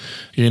with,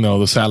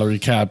 the salary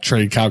cap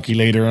trade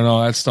calculator and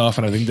all that stuff.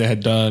 And I think they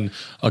had done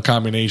a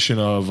combination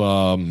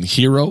of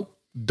Hero,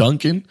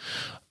 Duncan,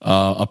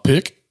 a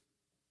pick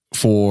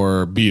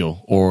for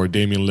Beal or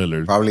Damian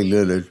Lillard. Probably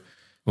Lillard.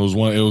 It was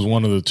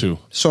one of the two.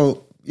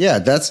 So yeah,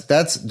 that's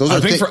those.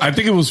 I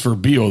think it was for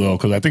Beal though,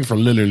 because I think for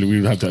Lillard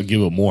we would have to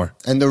give it more.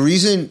 And the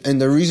reason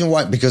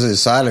why, because of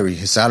his salary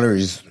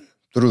is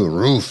through the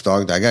roof,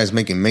 dog. That guy's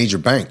making major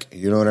bank.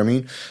 You know what I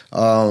mean?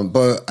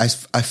 But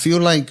I feel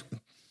like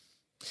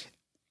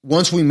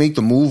once we make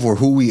the move, or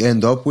who we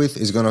end up with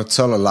is going to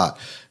tell a lot,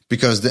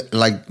 because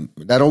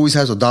that always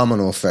has a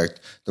domino effect.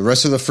 The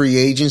rest of the free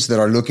agents that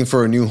are looking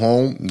for a new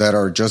home, that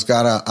are just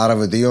got out of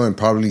a deal and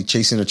probably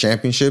chasing a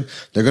championship,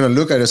 they're going to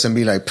look at us and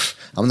be like,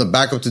 I'm the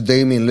backup to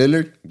Damian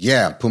Lillard.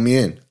 Yeah, put me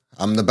in.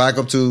 I'm the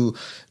backup to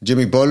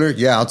Jimmy Butler.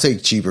 Yeah, I'll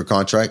take cheaper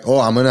contract.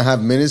 Oh, I'm going to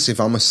have minutes if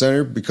I'm a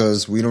center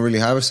because we don't really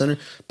have a center.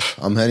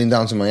 I'm heading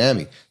down to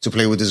Miami to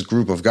play with this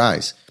group of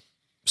guys.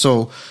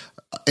 So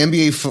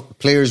NBA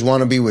players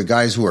want to be with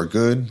guys who are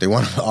good. They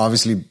want to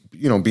obviously,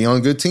 be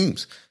on good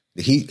teams.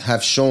 The Heat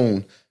have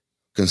shown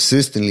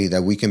consistently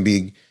that we can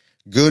be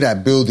good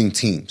at building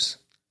teams,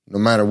 no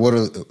matter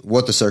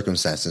what the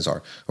circumstances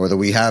are, whether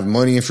we have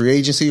money in free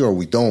agency or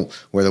we don't,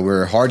 whether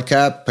we're hard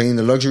cap paying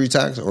the luxury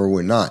tax or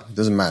we're not. It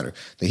doesn't matter.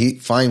 The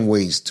Heat find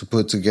ways to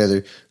put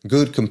together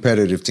good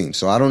competitive teams.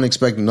 So I don't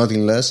expect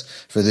nothing less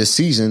for this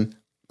season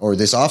or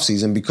this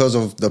offseason because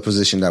of the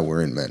position that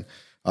we're in, man.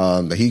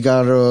 The Heat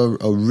got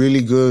a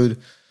really good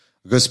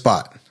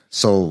spot.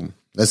 So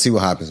let's see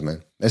what happens,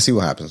 man. Let's see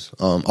what happens.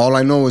 All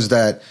I know is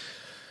that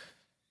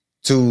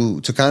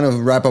to kind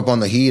of wrap up on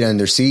the Heat and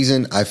their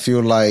season, I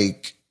feel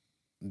like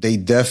they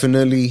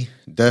definitely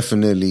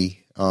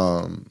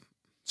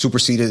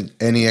superseded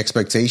any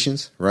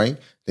expectations, right?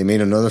 They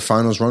made another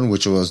finals run,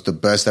 which was the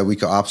best that we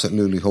could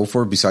absolutely hope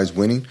for besides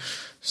winning.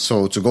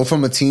 So to go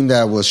from a team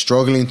that was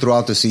struggling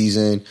throughout the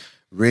season,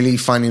 really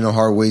finding a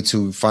hard way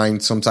to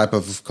find some type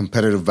of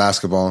competitive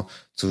basketball,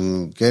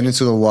 to get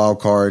into the wild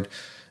card,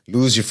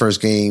 lose your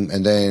first game,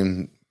 and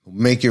then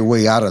make your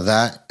way out of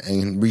that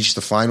and reach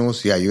the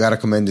finals. Yeah, you got to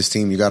commend this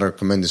team. You got to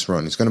commend this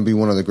run. It's going to be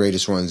one of the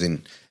greatest runs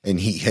in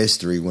Heat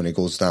history when it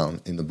goes down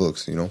in the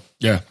books,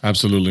 Yeah,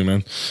 absolutely,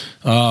 man.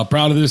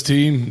 Proud of this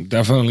team.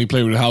 Definitely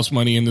played with house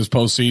money in this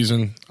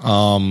postseason.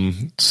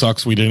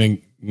 Sucks we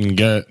didn't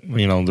get,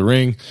 the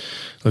ring,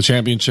 the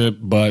championship,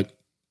 but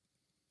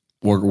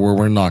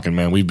we're knocking,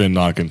 man. We've been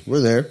knocking.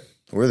 We're there.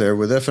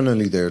 We're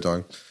definitely there,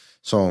 dog.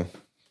 So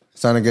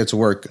it's time to get to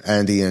work,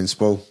 Andy and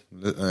Spo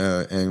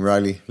and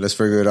Riley. Let's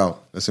figure it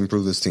out. Let's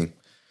improve this team.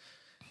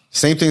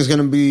 Same thing's going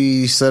to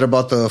be said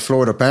about the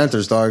Florida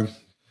Panthers, dog.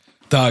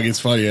 Dog, it's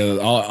funny.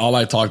 All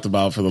I talked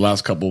about for the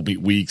last couple of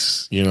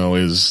weeks,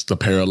 is the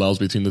parallels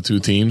between the two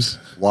teams.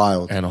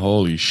 Wild. And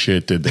holy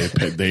shit, did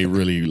they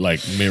really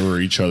mirror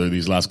each other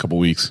these last couple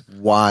of weeks.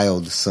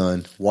 Wild,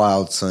 son.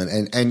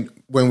 And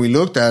when we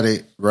looked at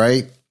it,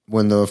 right,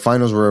 when the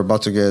finals were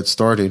about to get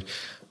started,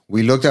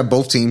 we looked at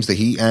both teams, the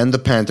Heat and the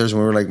Panthers, and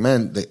we were like,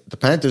 man, the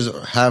Panthers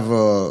have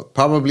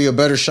probably a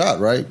better shot,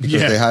 right?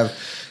 Because they have,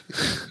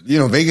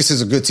 Vegas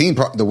is a good team,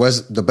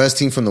 the best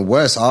team from the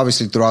West,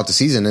 obviously throughout the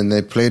season, and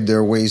they played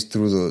their ways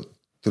through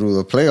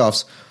the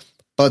playoffs.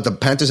 But the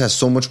Panthers had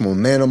so much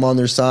momentum on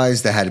their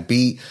sides. They had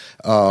beat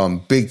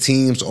big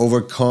teams,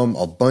 overcome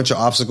a bunch of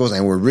obstacles,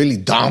 and were really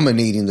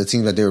dominating the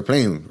teams that they were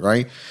playing,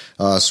 right?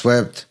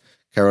 Swept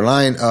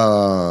Carolina,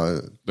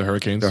 the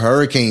Hurricanes. The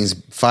Hurricanes,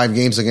 5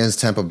 games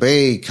against Tampa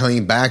Bay,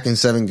 coming back in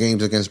 7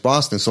 games against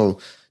Boston. So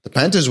the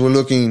Panthers were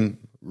looking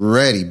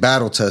ready,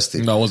 battle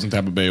tested. No, it wasn't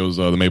Tampa Bay. It was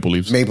the Maple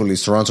Leafs.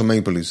 Toronto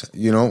Maple Leafs,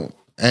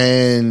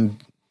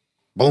 and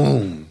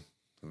boom,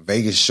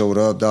 Vegas showed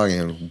up, dog,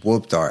 and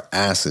whooped our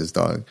asses,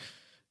 dog.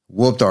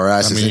 Whooped our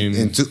asses. I mean,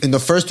 in the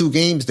first 2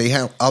 games, they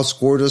have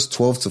outscored us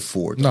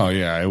 12-4. No,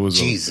 yeah, it was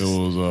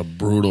a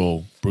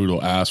brutal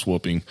ass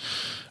whooping.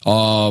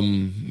 Nah,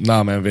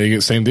 man,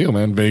 Vegas, same deal,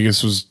 man.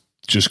 Vegas was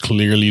just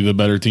clearly the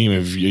better team.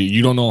 If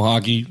you don't know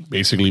hockey,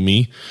 basically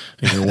me,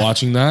 and you're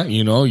watching that,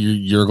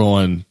 you're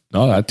going,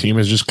 no, that team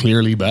is just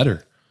clearly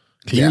better.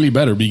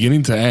 Better,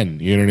 beginning to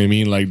end. You know what I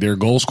mean? Like, their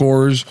goal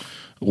scorers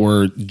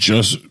were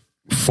just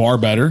far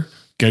better,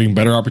 getting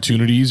better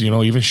opportunities,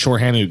 even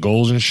shorthanded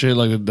goals and shit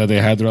like that they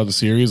had throughout the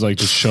series, like,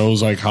 just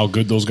shows like how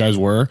good those guys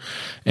were.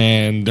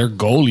 And their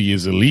goalie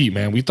is elite,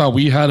 man. We thought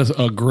we had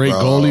a great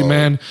goalie,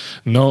 man.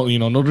 No,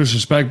 no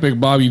disrespect,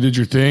 Big Bob, you did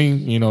your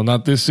thing.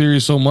 Not this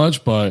series so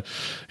much, but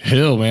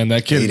Hill, man,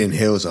 that kid, Aiden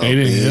Hill is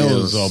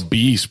a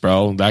beast,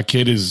 bro. That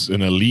kid is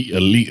an elite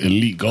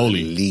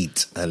goalie.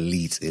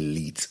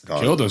 Elite. Dog.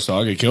 Killed us,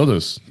 dog. It killed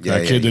us. Yeah,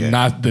 that kid did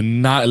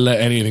not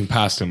let anything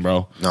past him,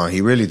 bro. No,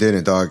 he really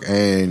didn't, dog.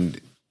 And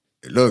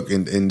look,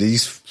 in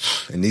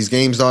these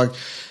games, dog,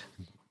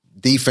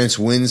 defense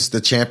wins the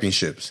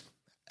championships,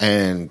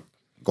 and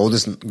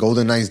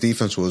Golden Knights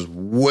defense was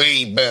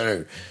way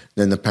better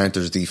than the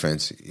Panthers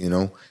defense,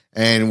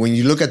 And when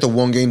you look at the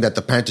one game that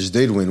the Panthers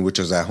did win, which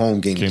was at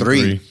home, game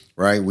 3,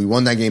 right? We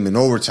won that game in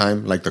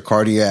overtime, like the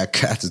cardiac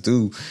cats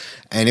do,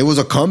 and it was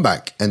a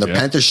comeback. And the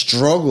Panthers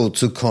struggled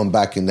to come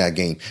back in that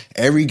game.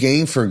 Every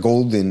game for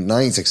Golden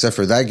Knights, except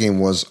for that game,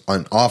 was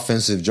an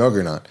offensive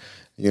juggernaut.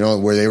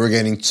 Where they were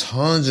getting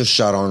tons of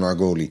shot on our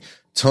goalie,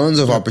 tons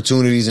of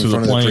opportunities in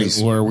front of the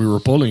crease. Where we were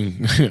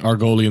pulling our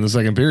goalie in the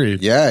second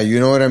period. Yeah, you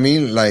know what I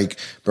mean? Like,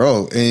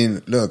 bro,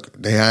 look,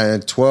 they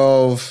had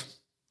 12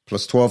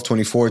 plus 12,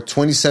 24,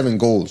 27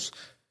 goals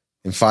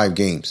in 5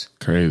 games.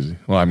 Crazy.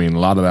 Well, I mean, a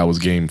lot of that was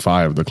game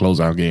 5, the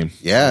closeout game.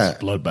 Yeah.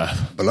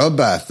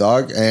 Bloodbath,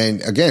 dog.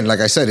 And again, like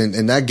I said,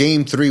 in that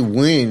game 3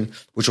 win,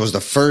 which was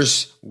the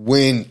first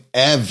win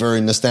ever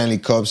in the Stanley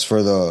Cups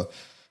for the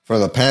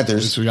Panthers.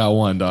 At least we got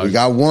one, dog. We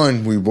got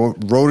one. We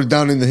wrote it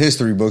down in the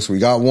history books. We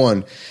got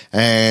one.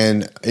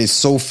 And it's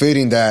so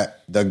fitting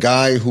that the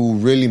guy who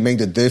really made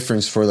the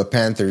difference for the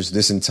Panthers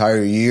this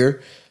entire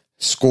year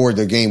scored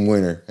the game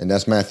winner, and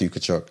that's Matthew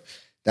Tkachuk.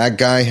 That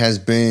guy has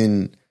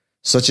been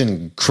such an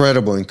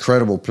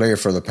incredible player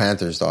for the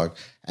Panthers, dog.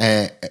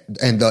 And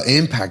the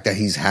impact that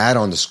he's had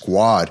on the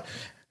squad,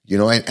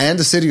 and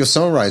the city of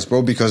Sunrise,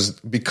 bro, because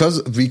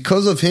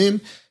of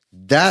him,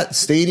 that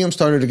stadium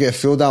started to get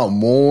filled out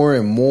more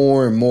and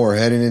more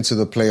heading into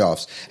the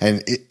playoffs.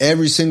 And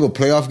every single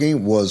playoff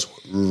game was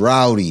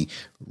rowdy.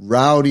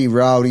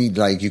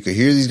 Like, you could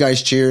hear these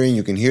guys cheering.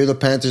 You can hear the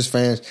Panthers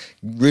fans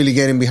really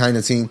getting behind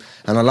the team.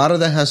 And a lot of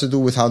that has to do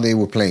with how they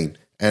were playing.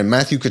 And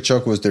Matthew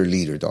Tkachuk was their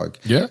leader, dog.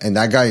 Yeah. And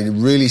that guy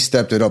really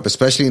stepped it up,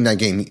 especially in that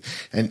game.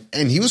 And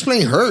he was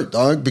playing hurt,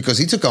 dog, because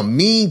he took a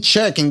mean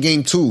check in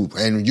game 2.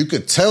 And you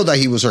could tell that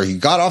he was hurt. He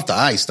got off the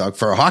ice, dog.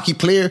 For a hockey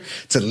player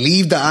to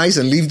leave the ice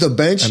and leave the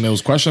bench. And it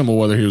was questionable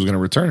whether he was going to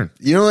return.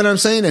 You know what I'm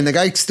saying? And the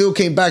guy still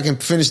came back and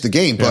finished the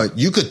game. Yeah. But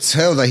you could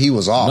tell that he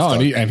was off. No,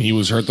 and he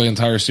was hurt the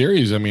entire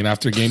series. I mean,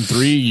 after game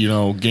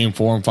 3, game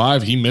 4 and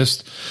 5, he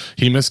missed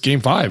game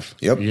 5.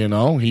 Yep.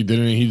 He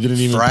didn't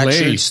even play.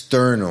 Fractured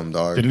sternum,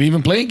 dog. Didn't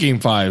even play game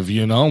 5.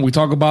 We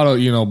talk about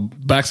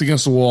backs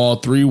against the wall,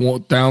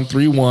 3-1 down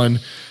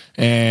 3-1,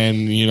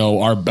 and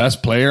our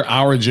best player,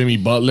 our Jimmy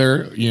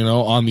Butler,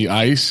 on the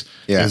ice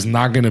is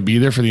not going to be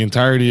there for the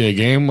entirety of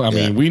the game. I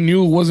mean, we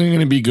knew it wasn't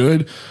going to be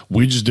good.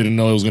 We just didn't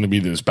know it was going to be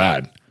this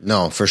bad.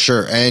 No, for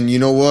sure. And you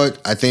know what?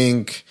 I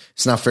think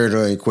it's not fair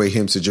to equate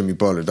him to Jimmy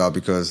Butler, dog,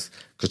 because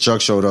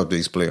Tkachuk showed up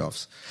these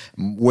playoffs.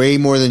 Way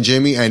more than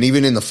Jimmy, and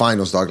even in the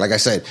finals, dog. Like I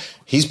said,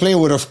 he's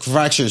playing with a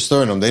fractured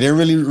sternum. They didn't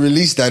really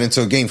release that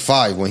until game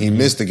 5 when he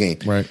missed the game.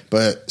 Right.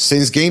 But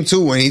since game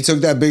 2, when he took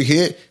that big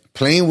hit,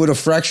 playing with a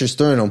fractured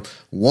sternum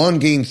won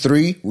game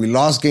 3. We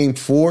lost game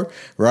 4,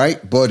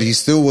 right? But he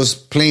still was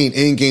playing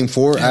in game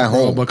 4 at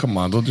home. But come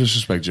on, don't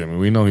disrespect Jimmy.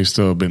 We know he's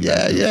still been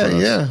there.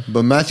 Yeah.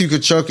 But Matthew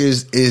Tkachuk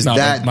is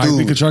that dude.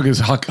 Matthew Tkachuk is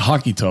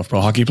hockey tough,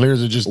 bro. Hockey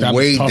players are just that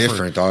way tougher.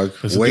 Different, dog.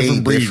 It's way a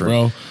different breed, different,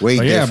 bro. Way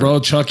different. Yeah, bro.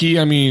 Chucky.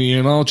 I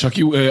mean,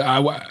 Chucky.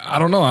 I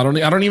don't know. I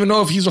don't even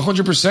know if he's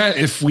 100%.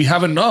 If we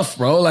have enough,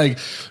 bro. Like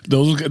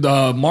those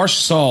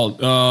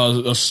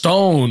Marshall,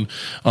 Stone,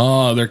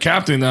 their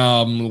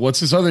captain.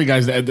 What's this other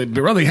guys?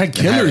 Bro, they had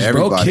killers,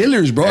 bro.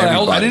 Killers, bro.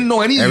 I didn't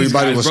know any of these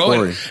guys, was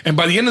bro. And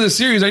by the end of the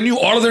series, I knew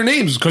all of their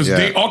names because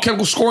they all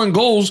kept scoring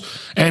goals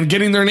and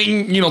getting their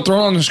name, thrown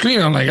on the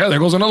screen. I'm like, there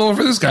goes another one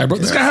for this guy, bro.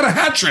 This guy had a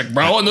hat trick,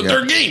 bro, in the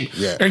third game.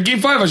 Yeah. In game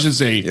 5, I should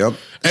say. Yep.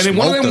 And then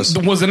one of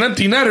them was an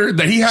empty netter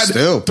that he had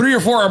 3 or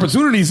 4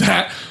 opportunities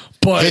at.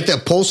 But hit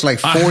that post like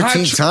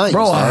 14 times.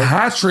 Bro, a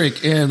hat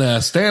trick in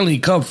a Stanley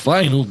Cup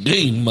final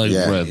game, my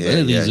brother.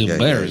 That is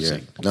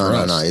embarrassing.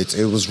 No.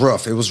 It was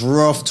rough. It was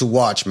rough to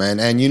watch, man.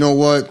 And you know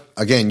what?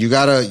 Again, you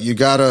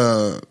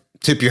gotta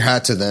tip your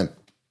hat to them.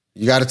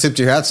 You got to tip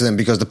your hat to them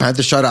because the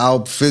Panthers try to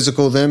out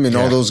physical them in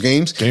all those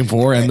games. Game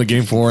 4 and the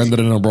game 4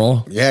 ended in a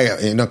brawl. Yeah,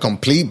 in a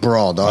complete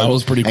brawl, dog. That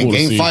was pretty cool. And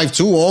game 5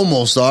 too,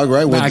 almost, dog.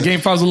 Right? Game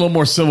 5 was a little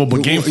more civil,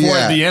 but game 4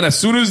 at the end, as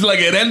soon as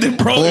it ended,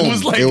 bro, boom, it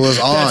was like it was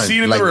on, that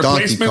scene in like the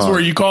replacements where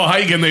you call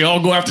hike and they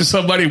all go after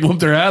somebody, whoop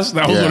their ass.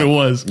 That was what it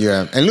was.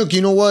 Yeah, and look,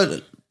 you know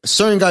what?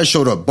 Certain guys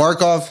showed up.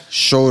 Barkov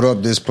showed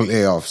up this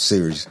playoff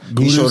series.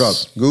 He showed up.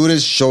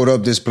 Gudas showed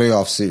up this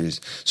playoff series.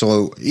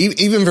 So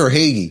even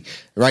Verhaeghe,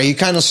 right? He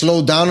kind of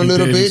slowed down a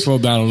little bit. He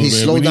slowed down a little bit.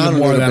 He slowed down a little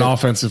bit. More of that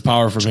offensive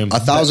power from him.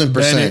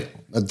 1,000%.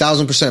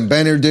 1,000%.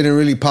 Benner didn't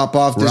really pop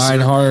off this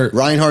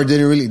Reinhardt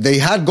didn't really. They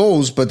had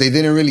goals, but they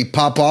didn't really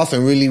pop off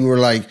and really were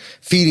like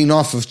feeding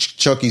off of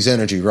Chucky's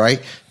energy,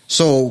 right?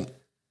 So,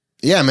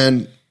 yeah,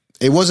 man.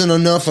 It wasn't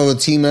enough of a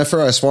team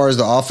effort as far as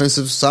the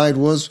offensive side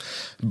was,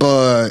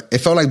 but it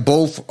felt like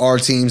both our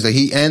teams, the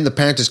Heat and the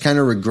Panthers, kind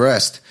of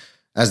regressed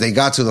as they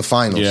got to the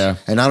finals. Yeah.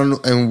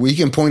 And we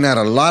can point out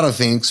a lot of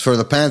things for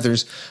the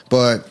Panthers,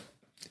 but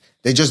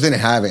they just didn't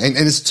have it. And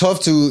it's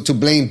tough to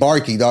blame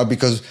Barkey, dog,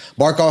 because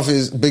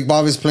Big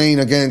Bob is playing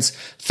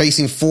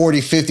facing 40,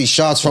 50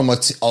 shots from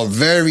a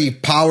very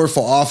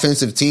powerful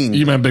offensive team.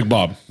 You meant Big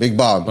Bob. Big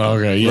Bob.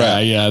 Okay, yeah, right.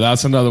 Yeah.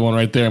 That's another one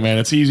right there, man.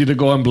 It's easy to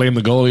go and blame the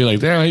goalie.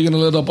 Like, damn, he's going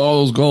to lift up all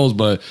those goals.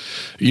 But,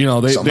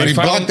 Somebody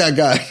blocked that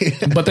guy.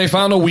 But they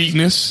found a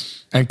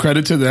weakness. And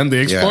credit to them, they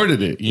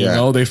exploited it. You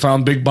know, they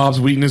found Big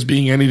Bob's weakness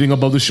being anything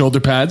above the shoulder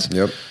pads.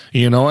 Yep.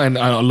 And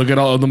look at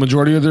the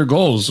majority of their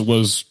goals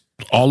was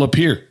all up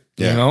here.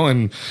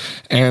 And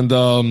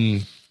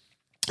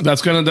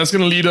that's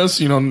gonna lead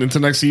us, into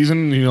next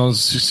season. To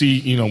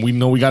see, we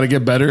know we got to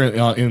get better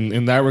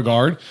in that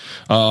regard.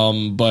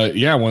 But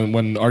yeah,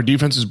 when our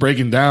defense is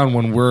breaking down,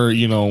 when we're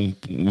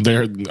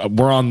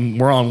we're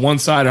on one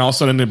side, and all of a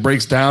sudden it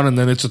breaks down, and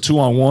then it's a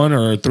 2-on-1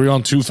 or a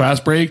 3-on-2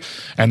 fast break,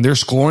 and they're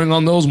scoring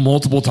on those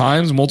multiple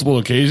times, multiple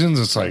occasions.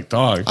 It's like,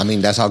 dog. I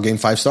mean, that's how Game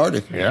 5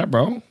 started. Yeah,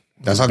 bro.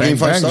 That's how Game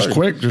 5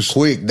 started. Just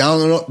quick, down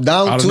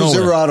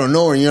 2-0 out of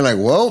nowhere, and you're like,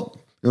 well.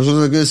 This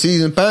was a good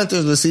season,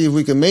 Panthers. Let's see if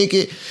we can make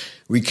it.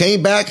 We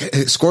came back,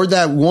 scored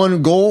that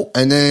 1 goal,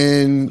 and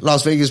then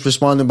Las Vegas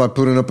responded by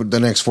putting up the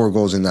next 4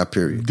 goals in that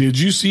period. Did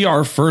you see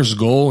our first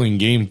goal in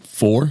Game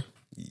 4?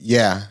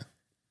 Yeah.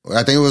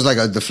 I think it was like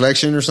a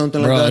deflection or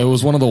something like that. It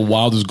was one of the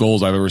wildest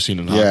goals I've ever seen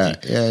in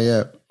hockey.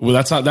 Yeah. Well,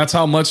 that's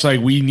how much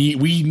we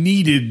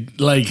needed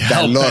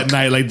help that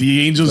night, like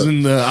the Angels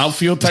in the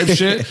outfield type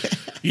shit.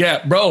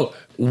 Yeah, bro.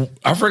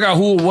 I forgot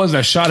who it was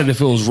that shot it. If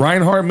it was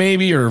Reinhardt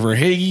maybe or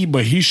Verhaeghe,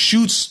 but he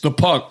shoots the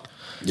puck.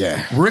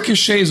 Yeah,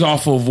 ricochets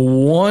off of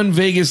one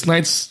Vegas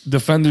Knights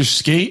defender's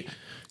skate,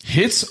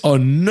 hits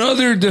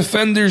another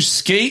defender's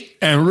skate,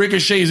 and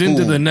ricochets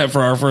into the net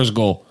for our first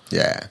goal.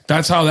 Yeah,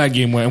 that's how that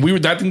game went.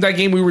 And I think that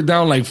game we were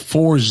down like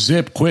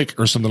 4-0 quick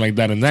or something like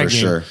that in that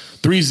game. Sure.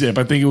 3-0.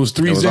 I think it was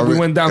 3-0. We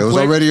went down quick. It was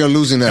already a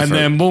losing effort. And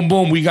then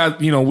boom, we got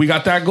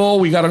that goal.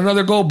 We got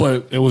another goal,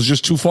 but it was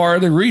just too far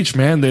to reach,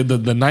 man.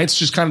 The Knights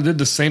just kind of did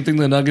the same thing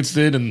the Nuggets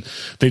did, and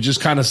they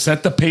just kind of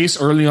set the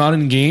pace early on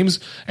in games,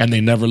 and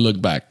they never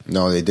looked back.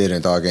 No, they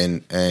didn't, dog.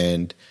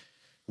 And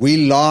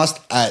we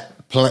lost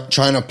at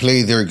trying to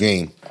play their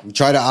game. We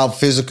try to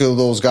out-physical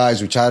those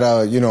guys. We try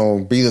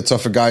to, be the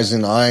tougher guys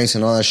in the ice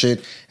and all that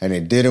shit, and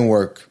it didn't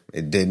work.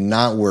 It did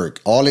not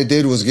work. All it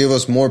did was give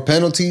us more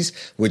penalties,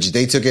 which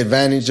they took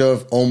advantage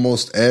of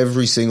almost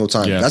every single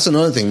time. Yeah. That's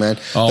another thing, man.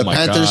 The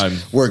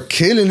Panthers were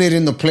killing it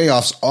in the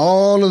playoffs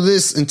all of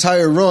this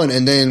entire run,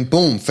 and then,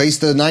 boom,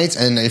 faced the Knights,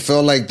 and it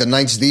felt like the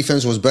Knights'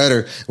 defense was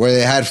better, where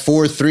they had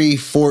 5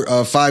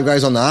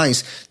 guys on the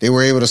ice. They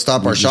were able to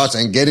stop our shots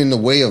and get in the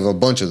way of a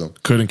bunch of them.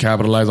 Couldn't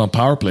capitalize on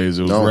power plays.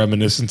 It was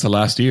reminiscent to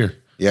last year.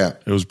 Yeah.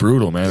 It was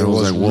brutal, man. It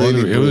was like,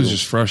 really it was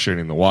just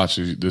frustrating to watch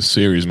this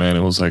series, man.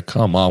 It was like,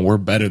 come on, we're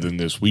better than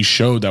this. We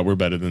showed that we're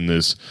better than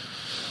this.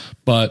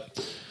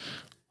 But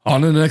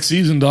On to the next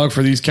season, dog,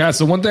 for these cats.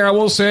 The one thing I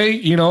will say,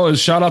 is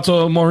shout out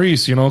to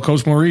Maurice,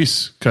 Coach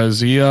Maurice, because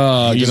he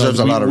deserves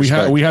a lot of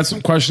respect. We had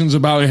some questions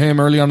about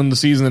him early on in the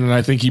season, and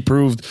I think he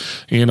proved,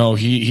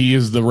 he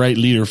is the right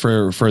leader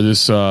for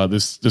this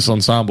this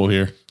ensemble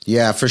here.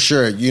 Yeah, for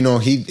sure.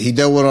 He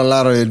dealt with a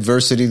lot of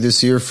adversity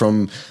this year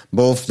from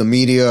both the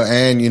media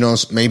and,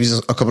 maybe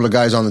a couple of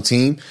guys on the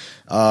team.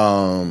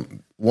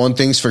 One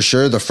thing's for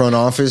sure, the front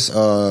office,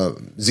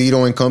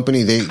 Zito and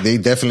company, they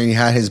definitely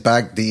had his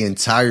back the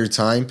entire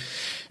time.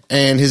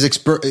 And his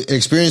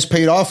experience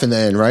paid off in the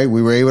end, right?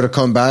 We were able to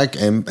come back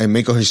and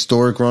make a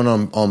historic run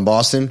on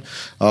Boston.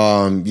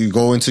 You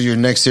go into your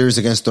next series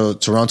against the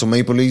Toronto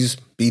Maple Leafs,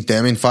 beat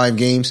them in 5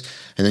 games,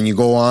 and then you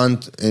go on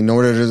in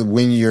order to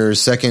win your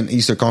second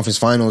Eastern Conference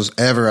Finals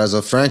ever as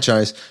a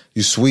franchise.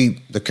 You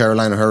sweep the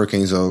Carolina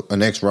Hurricanes,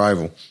 an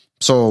ex-rival.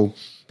 So,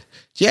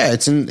 yeah,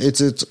 it's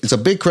a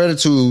big credit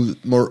to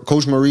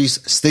Coach Maurice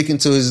sticking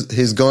to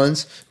his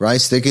guns, right?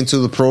 Sticking to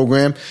the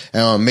program,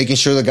 making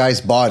sure the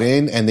guys bought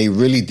in, and they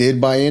really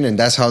did buy in, and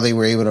that's how they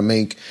were able to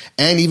make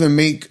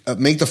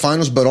the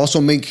finals, but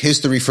also make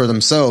history for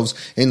themselves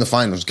in the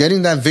finals.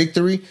 Getting that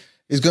victory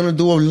is going to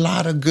do a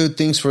lot of good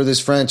things for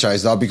this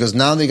franchise, though, because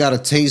now they got a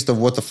taste of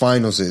what the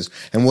finals is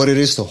and what it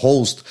is to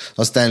host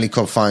a Stanley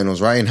Cup Finals,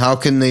 right? And how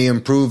can they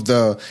improve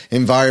the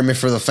environment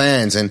for the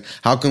fans, and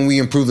how can we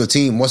improve the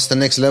team? What's the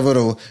next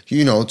level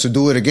to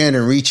do it again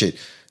and reach it?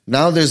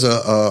 Now there's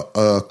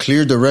a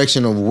clear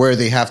direction of where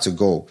they have to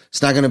go.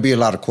 It's not going to be a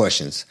lot of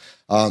questions.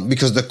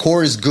 Because the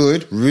core is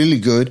good, really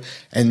good.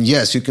 And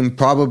yes, you can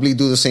probably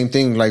do the same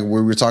thing like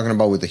we were talking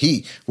about with the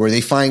Heat, where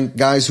they find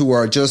guys who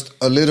are just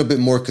a little bit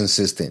more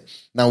consistent.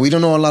 Now, we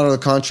don't know a lot of the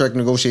contract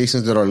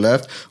negotiations that are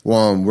left.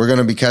 We're going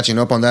to be catching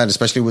up on that,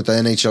 especially with the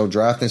NHL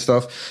draft and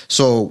stuff.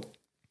 So,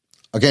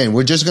 again,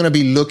 we're just going to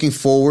be looking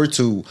forward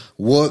to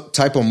what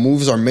type of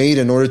moves are made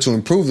in order to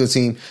improve the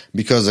team.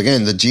 Because,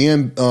 again, the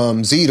GM,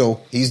 Zito,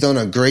 he's done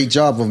a great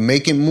job of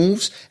making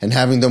moves and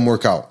having them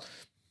work out.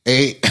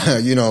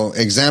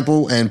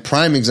 Example and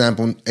prime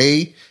example,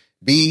 A,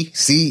 B,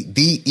 C,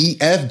 D, E,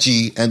 F,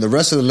 G, and the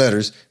rest of the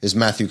letters is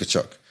Matthew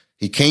Tkachuk.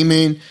 He came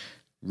in,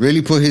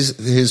 really put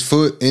his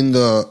foot in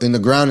the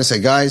ground and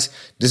said, guys,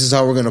 this is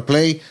how we're going to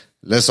play.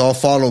 Let's all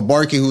follow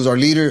Barkey, who's our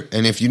leader.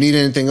 And if you need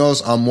anything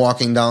else, I'm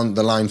walking down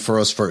the line for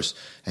us first.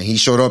 And he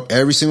showed up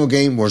every single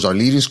game, was our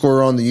leading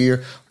scorer on the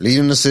year,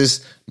 leading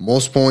assists,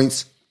 most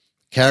points,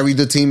 carried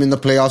the team in the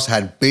playoffs,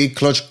 had big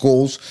clutch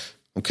goals.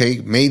 Okay,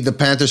 made the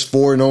Panthers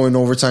 4-0 in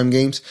overtime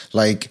games.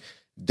 Like,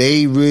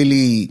 they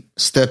really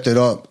stepped it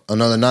up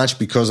another notch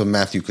because of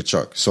Matthew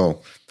Tkachuk.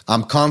 So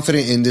I'm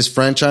confident in this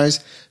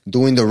franchise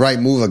doing the right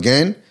move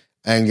again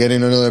and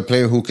getting another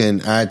player who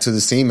can add to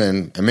the team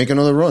and make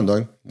another run,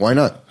 dog. Why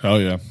not? Oh,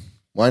 yeah.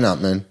 Why not,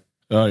 man?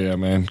 Oh, yeah,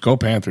 man. Go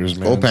Panthers,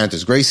 man. Go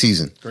Panthers. Great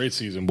season. Great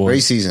season, boys.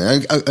 Great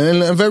season.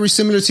 And a very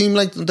similar team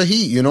like the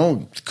Heat,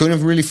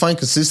 Couldn't really find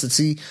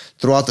consistency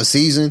throughout the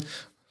season.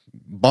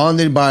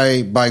 Bonded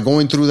by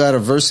going through that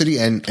adversity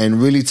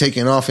and really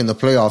taking off in the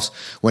playoffs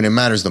when it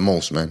matters the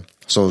most, man.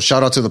 So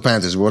shout out to the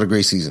Panthers. What a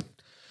great season.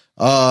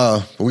 We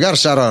got to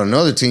shout out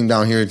another team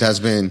down here that's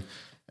been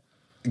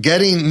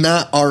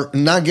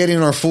not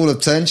getting our full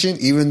attention,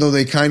 even though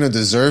they kind of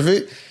deserve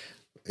it.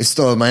 It's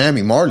the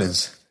Miami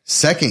Marlins.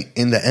 Second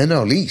in the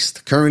NL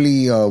East.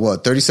 Currently,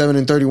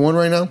 37-31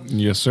 right now?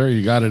 Yes, sir.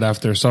 You got it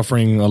after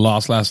suffering a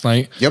loss last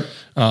night. Yep.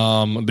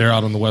 They're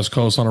out on the West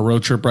Coast on a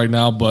road trip right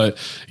now. But,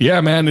 yeah,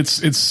 man,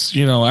 it's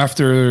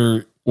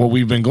after what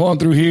we've been going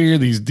through here,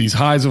 these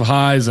highs of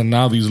highs and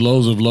now these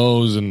lows of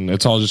lows, and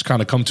it's all just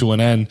kind of come to an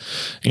end.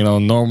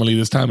 Normally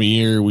this time of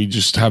year, we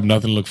just have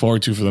nothing to look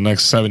forward to for the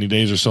next 70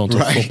 days or so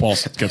until football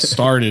gets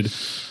started.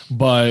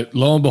 But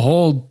lo and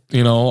behold,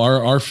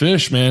 our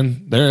fish,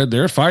 man,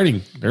 they're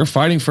fighting. They're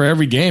fighting for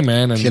every game,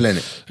 man. And killing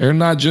it. They're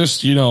not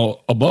just,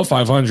 above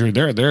 500.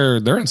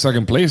 They're in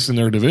second place in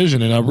their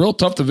division, in a real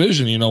tough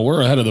division.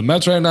 We're ahead of the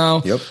Mets right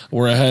now. Yep.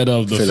 We're ahead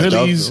of the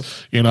Phillies.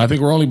 I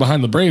think we're only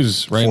behind the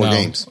Braves right now. 4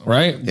 games.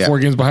 Right? Yeah. 4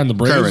 games behind the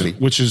Braves, currently.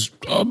 Which is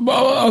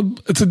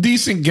it's a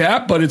decent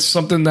gap, but it's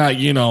something that,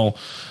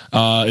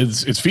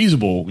 it's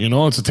feasible,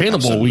 it's attainable.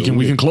 Absolutely.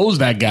 We can close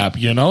that gap,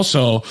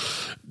 So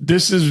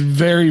this is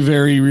very,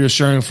 very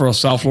reassuring for a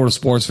South Florida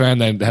sports fan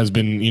that has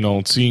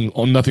been, seeing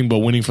nothing but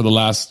winning for the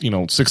last,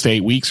 6 to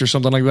 8 weeks or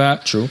something like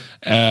that. True.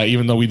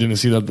 Even though we didn't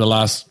see that the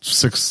last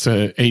 6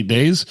 to 8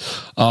 days.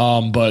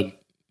 But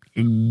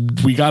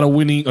we got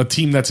a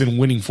team that's in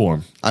winning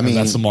form. I mean,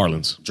 that's the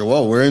Marlins.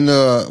 Joel, we're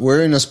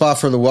in a spot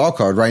for the wild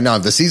card right now.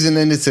 If the season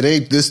ended today,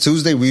 this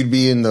Tuesday, we'd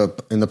be in the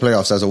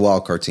playoffs as a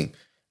wild card team.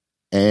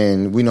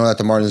 And we know that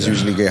the Marlins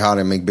usually get hot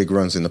and make big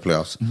runs in the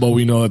playoffs. But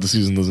we know that the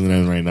season doesn't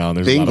end right now.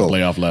 There's Bingo. A lot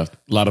of playoff left.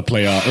 A lot of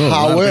playoff.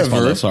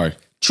 However,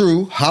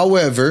 true.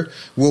 However,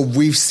 what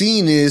we've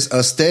seen is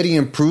a steady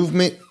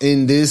improvement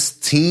in this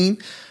team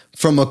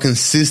from a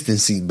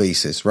consistency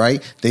basis,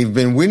 right? They've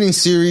been winning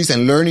series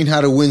and learning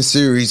how to win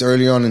series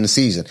early on in the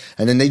season.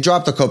 And then they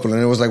dropped a couple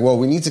and it was like, well,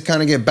 we need to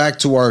kind of get back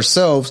to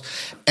ourselves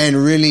and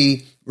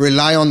really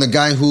rely on the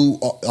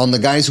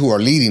guys who are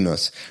leading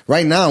us.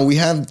 Right now, we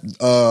have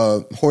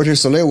Jorge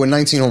Soler with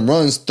 19 home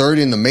runs, third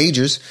in the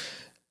majors,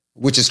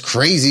 which is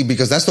crazy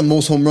because that's the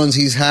most home runs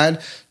he's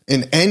had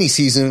in any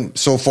season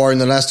so far in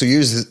the last 2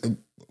 years,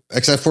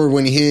 except for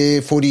when he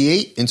hit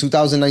 48 in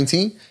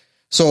 2019.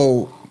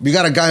 So we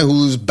got a guy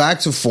who's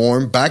back to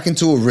form, back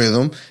into a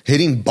rhythm,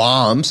 hitting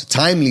bombs,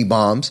 timely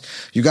bombs.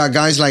 You got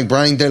guys like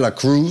Brian De La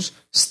Cruz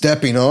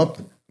stepping up,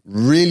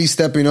 really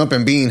stepping up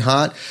and being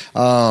hot.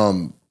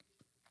 In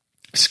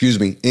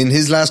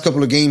his last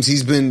couple of games,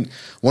 he's been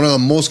one of the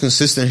most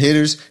consistent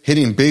hitters,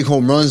 hitting big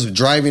home runs,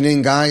 driving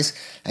in guys,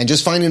 and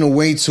just finding a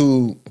way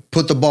to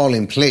put the ball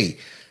in play.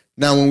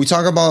 Now, when we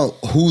talk about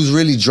who's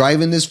really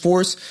driving this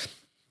force,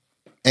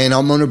 and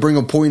I'm going to bring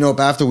a point up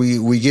after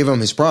we give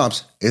him his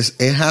props,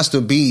 it has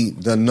to be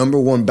the number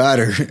one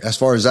batter as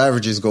far as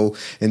averages go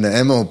in the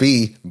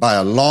MLB by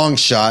a long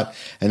shot,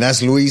 and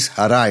that's Luis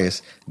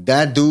Arraez.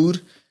 That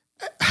dude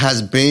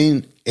has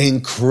been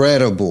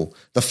incredible.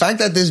 The fact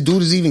that this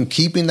dude is even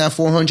keeping that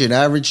 400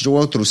 average,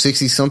 Joel, through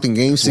 60-something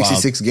games,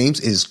 66 games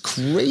is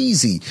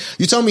crazy.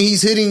 You tell me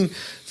he's hitting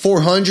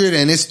 400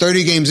 and it's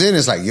 30 games in,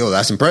 it's like, yo,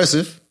 that's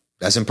impressive.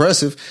 That's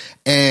impressive.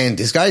 And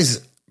this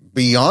guy's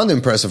beyond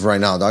impressive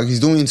right now, dog. He's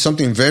doing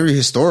something very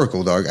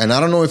historical, dog. And I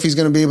don't know if he's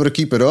going to be able to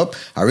keep it up.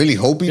 I really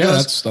hope he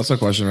does. That's a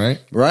question, right?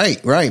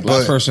 Right.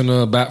 Last person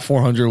to bat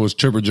 400 was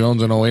Chipper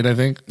Jones in 08, I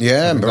think.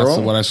 Yeah, bro. That's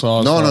what I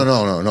saw.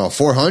 No.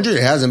 400,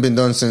 it hasn't been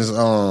done since...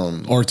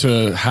 Or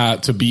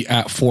to be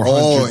at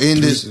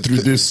 400 through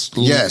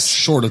this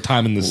short of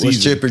time in the season.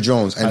 Was Chipper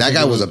Jones. And that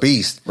guy was a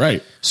beast.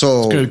 Right.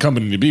 So it's good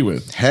company to be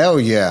with. Hell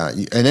yeah.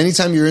 And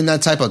anytime you're in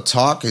that type of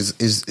talk, is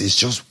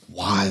just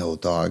wild,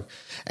 dog.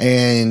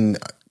 And...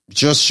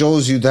 just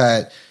shows you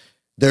that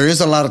there is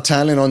a lot of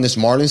talent on this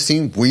Marlins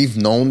team. We've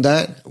known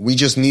that. We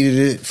just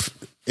needed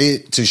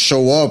it to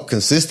show up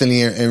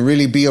consistently and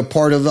really be a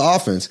part of the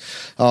offense.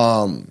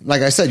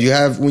 Like I said,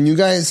 when you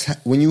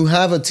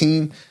have a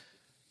team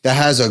that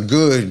has a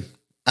good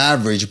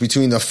average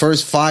between the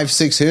first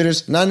 5-6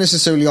 hitters, not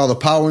necessarily all the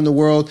power in the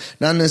world,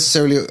 not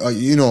necessarily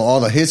all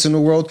the hits in the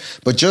world,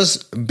 but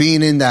just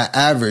being in that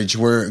average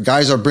where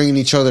guys are bringing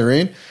each other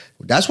in.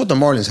 That's what the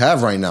Marlins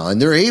have right now,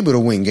 and they're able to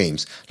win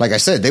games. Like I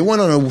said, they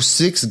went on a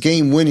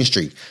 6-game winning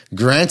streak.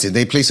 Granted,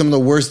 they play some of the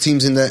worst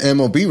teams in the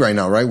MLB right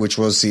now, right? Which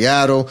was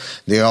Seattle.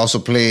 They also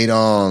played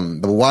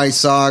the White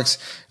Sox.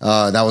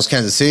 That was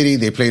Kansas City.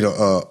 They played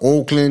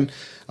Oakland.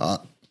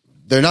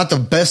 They're not the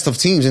best of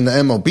teams in the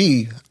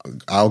MLB.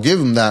 I'll give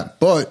them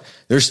that, but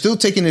they're still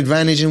taking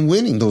advantage in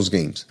winning those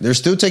games. They're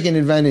still taking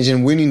advantage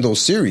in winning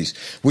those series,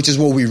 which is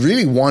what we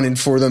really wanted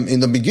for them in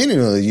the beginning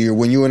of the year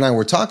when you and I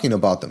were talking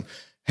about them.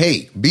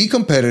 Hey, be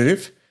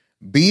competitive,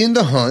 be in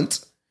the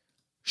hunt,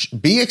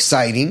 be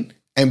exciting,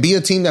 and be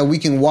a team that we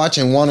can watch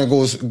and want to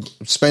go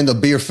spend a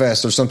beer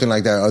fest or something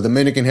like that, a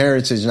Dominican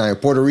Heritage Night, a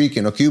Puerto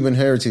Rican, a Cuban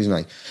Heritage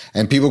Night,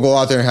 and people go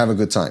out there and have a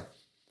good time.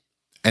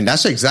 And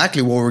that's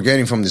exactly what we're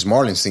getting from this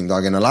Marlins team,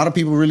 dog. And a lot of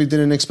people really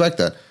didn't expect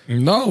that.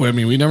 No, I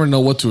mean, we never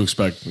know what to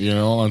expect,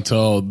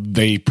 until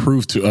they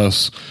prove to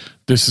us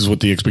this is what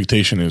the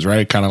expectation is,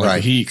 right? Kind of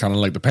like the Heat, kind of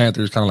like the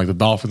Panthers, kind of like the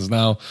Dolphins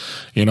now.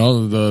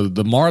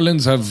 The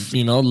Marlins have,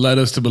 led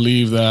us to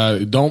believe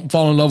that don't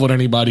fall in love with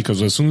anybody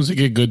because as soon as they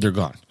get good, they're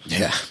gone.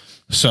 Yeah.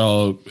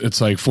 So it's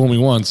like, fool me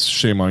once,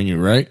 shame on you,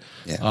 right?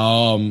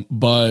 Yeah.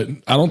 But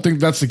I don't think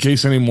that's the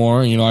case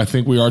anymore. I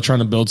think we are trying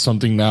to build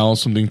something now,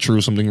 something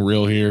true, something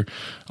real here.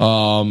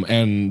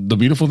 And the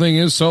beautiful thing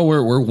is,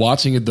 we're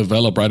watching it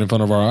develop right in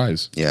front of our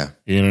eyes. Yeah.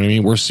 You know what I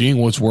mean? We're seeing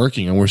what's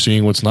working and we're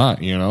seeing what's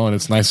not, and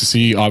it's nice to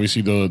see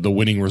obviously the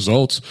winning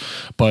results,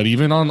 but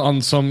even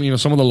on some,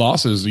 some of the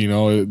losses,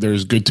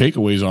 there's good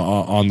takeaways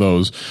on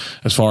those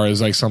as far as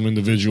like some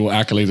individual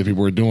accolades that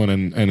people are doing.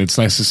 And it's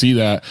nice to see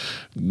that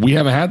we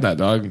haven't had that,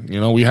 dog.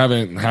 We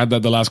haven't had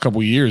that the last couple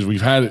of years.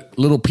 We've had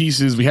little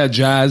pieces. We had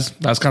Jazz.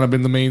 That's kind of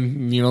been the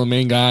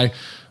main guy.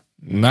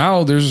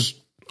 Now there's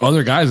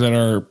other guys that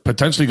are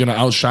potentially going to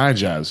outshine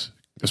Jazz,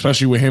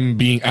 especially with him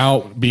being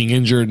out, being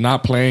injured,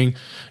 not playing.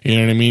 You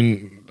know what I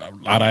mean?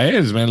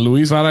 Arraez, man.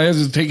 Luis Arraez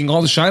is taking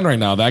all the shine right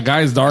now. That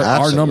guy's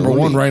our number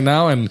one right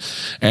now, and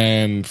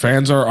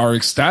fans are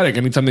ecstatic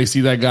anytime they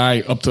see that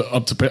guy up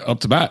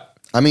to bat.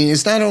 I mean,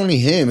 it's not only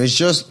him. It's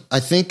just,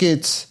 I think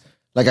it's,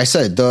 like I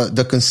said,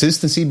 the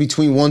consistency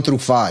between 1 through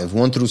 5,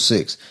 1 through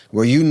 6,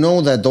 where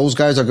that those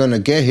guys are going to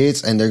get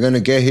hits and they're going to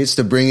get hits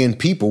to bring in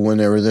people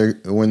whenever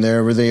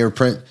they are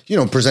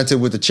presented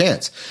with a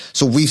chance.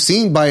 So we've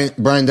seen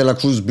Brian De La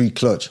Cruz be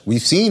clutch.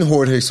 We've seen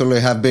Jorge Soler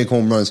have big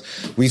home runs.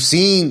 We've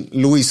seen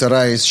Luis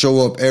Arraez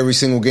show up every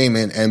single game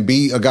and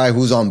be a guy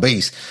who's on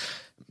base.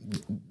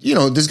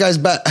 This guy's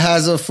bat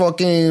has a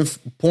fucking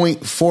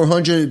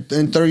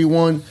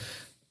 .431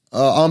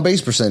 on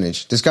base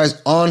percentage. This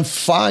guy's on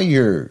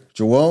fire,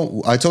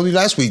 Joel. I told you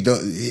last week,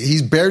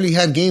 he's barely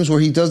had games where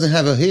he doesn't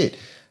have a hit.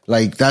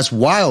 Like, that's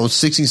wild,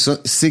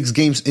 66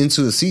 games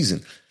into the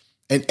season.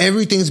 And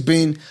everything's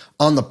been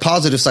on the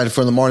positive side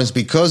for the Marlins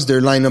because their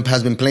lineup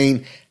has been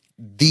playing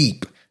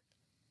deep.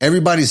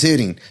 Everybody's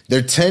hitting.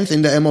 They're 10th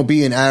in the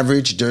MLB in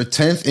average. They're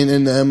 10th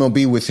in the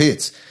MLB with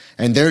hits.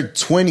 And they're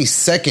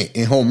 22nd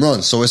in home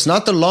runs. So it's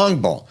not the long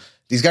ball.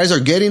 These guys are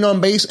getting on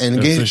base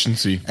and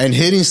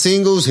hitting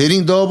singles,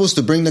 hitting doubles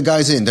to bring the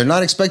guys in. They're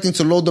not expecting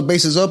to load the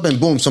bases up and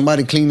boom,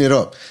 somebody clean it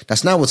up.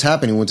 That's not what's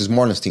happening with this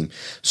Marlins team.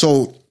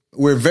 So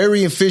we're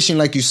very efficient,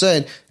 like you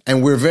said,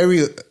 and we're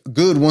very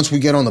good once we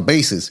get on the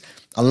bases.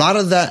 A lot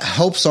of that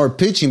helps our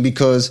pitching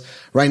because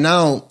right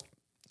now,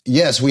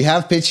 yes, we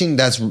have pitching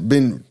that's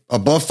been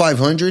above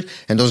 500,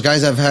 and those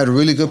guys have had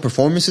really good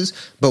performances,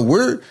 but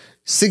we're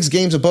 6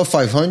 games above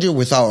 500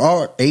 without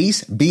our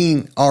ace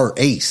being our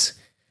ace.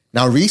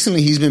 Now,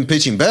 recently, he's been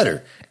pitching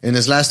better. In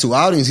his last 2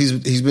 outings,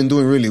 he's been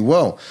doing really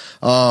well.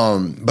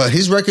 But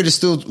his record is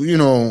still,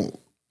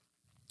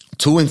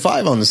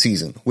 2-5 on the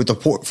season with a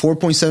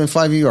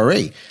 4.75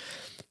 ERA.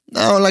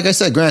 Now, like I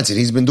said, granted,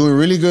 he's been doing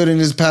really good in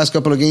his past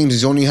couple of games.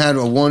 He's only had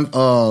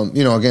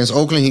against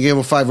Oakland, he gave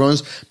up 5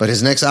 runs. But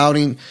his next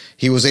outing,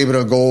 he was able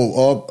to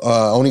go up,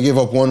 only gave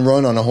up 1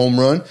 run on a home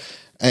run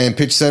and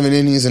pitch 7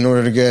 innings in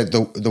order to get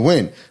the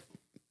win.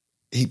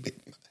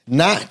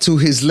 Not to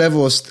his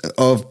level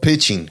of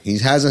pitching. He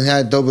hasn't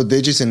had double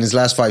digits in his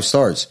last 5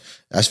 starts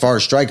as far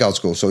as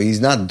strikeouts go. So he's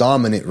not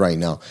dominant right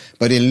now.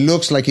 But it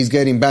looks like he's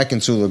getting back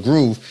into the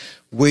groove,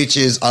 which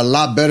is a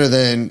lot better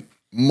than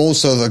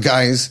most of the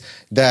guys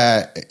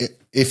that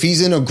if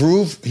he's in a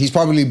groove, he's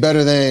probably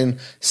better than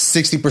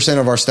 60%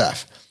 of our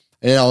staff.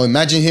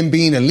 Imagine him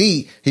being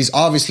elite. He's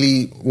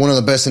obviously one of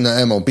the best in the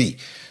MLB.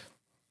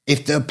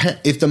 If the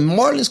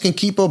Marlins can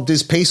keep up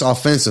this pace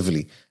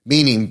offensively,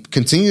 meaning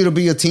continue to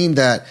be a team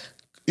that,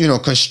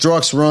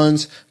 constructs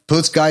runs,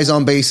 puts guys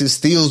on bases,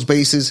 steals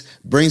bases,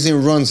 brings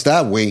in runs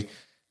that way,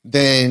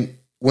 then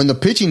when the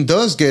pitching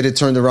does get it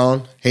turned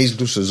around,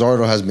 Jesus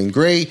Luzardo has been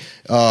great.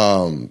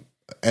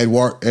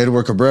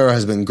 Edward Cabrera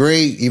has been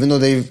great. Even though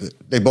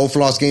they both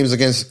lost games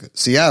against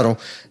Seattle,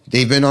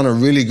 they've been on a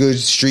really good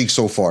streak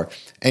so far.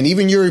 And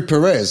even Yuri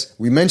Perez,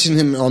 we mentioned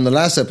him on the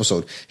last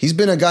episode. He's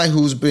been a guy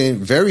who's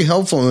been very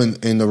helpful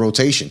in the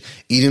rotation,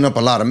 eating up a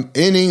lot of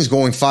innings,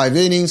 going 5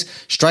 innings,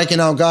 striking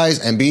out guys,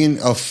 and being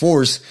a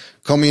force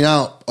coming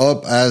up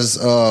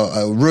as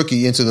a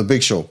rookie into the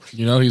big show.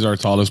 He's our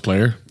tallest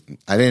player.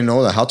 I didn't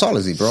know that. How tall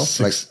is he, bro?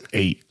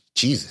 6'8".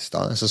 Jesus,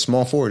 dog. That's a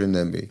small forward in the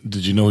NBA.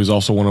 Did you know he's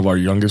also one of our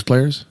youngest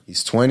players?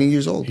 He's 20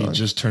 years old, dog. He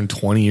just turned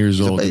 20 years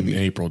old in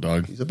April,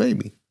 dog. He's a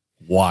baby.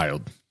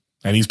 Wild.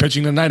 And he's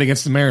pitching tonight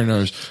against the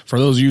Mariners. For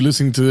those of you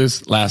listening to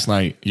this last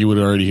night, you would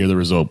already hear the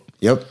result.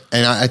 Yep.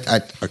 And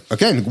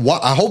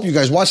I hope you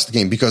guys watched the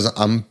game because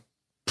I'm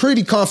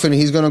pretty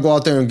confident he's going to go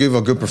out there and give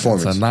a good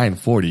performance. It's a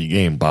 9:40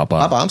 game,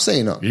 Papa. I'm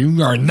staying up.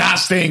 You are not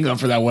staying up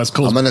for that West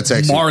Coast. I'm going to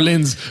text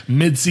Marlins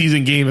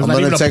mid-season game. It's not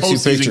even a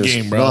postseason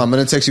game, bro. No, I'm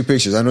going to text you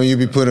pictures. I know you'll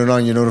be putting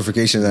on your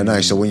notifications at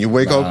night. So when you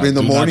wake up in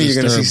the morning, you're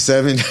going to see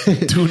 7.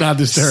 Do not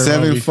disturb.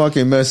 7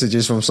 fucking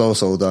messages from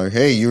So-So, dog.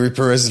 Hey, Yuri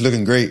Perez is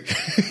looking great.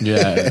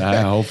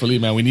 Yeah, hopefully,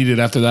 man. We need it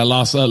after that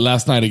loss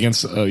last night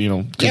against,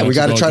 Yeah, we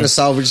got to try to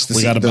salvage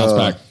We got to bounce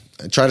back.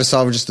 Try to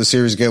salvage the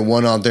series, get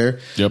 1 out there.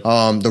 Yep.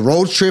 The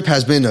road trip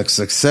has been a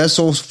success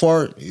so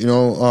far.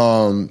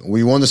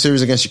 We won the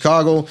series against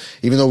Chicago.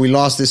 Even though we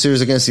lost this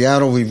series against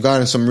Seattle, we've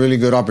gotten some really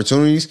good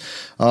opportunities.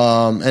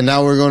 And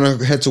now we're going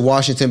to head to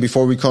Washington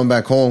before we come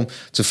back home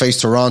to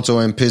face Toronto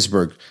and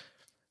Pittsburgh.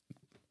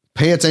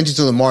 Pay attention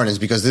to the Marlins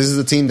because this is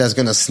the team that's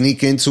going to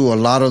sneak into a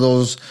lot of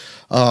those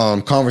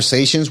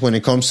conversations when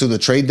it comes to the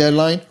trade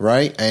deadline,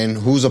 right? And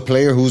who's a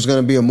player, who's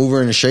going to be a mover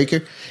and a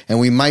shaker. And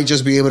we might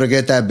just be able to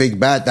get that big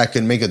bat that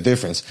can make a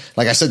difference.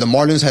 Like I said, the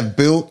Marlins have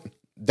built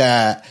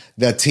that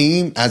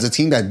team as a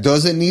team that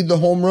doesn't need the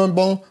home run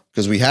ball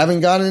because we haven't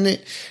gotten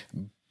it.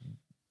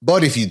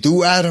 But if you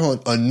do add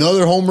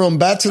another home run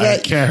bat to that,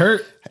 it can't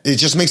hurt. It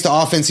just makes the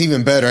offense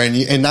even better.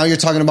 And now you're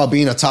talking about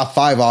being a top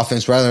 5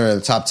 offense rather than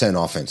a top 10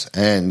 offense.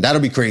 And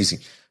that'll be crazy.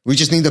 We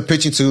just need the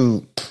pitching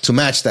to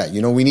match that.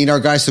 We need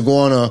our guys to go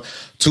on a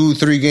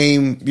 2-3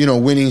 game,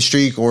 winning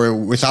streak or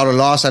without a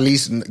loss, at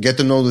least get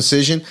the no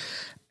decision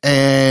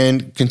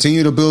and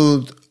continue to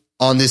build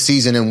on this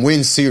season and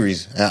win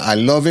series. I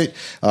love it.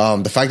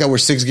 The fact that we're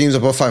 6 games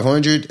above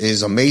 500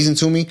 is amazing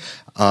to me.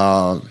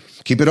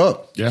 Keep it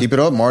up. Yeah. Keep it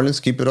up,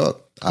 Marlins. Keep it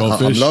up.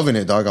 I'm loving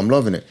it, dog. I'm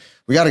loving it.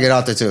 We got to get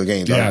out there to a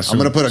game, dog. Yeah, I'm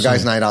going to put a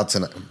guys' night out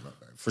tonight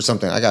for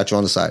something. I got you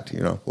on the side.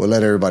 We'll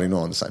let everybody know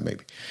on the side,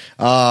 maybe.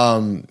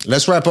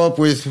 Let's wrap up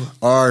with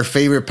our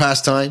favorite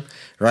pastime,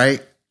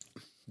 right?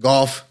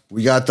 Golf.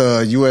 We got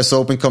the U.S.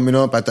 Open coming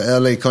up at the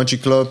LA Country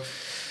Club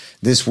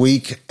this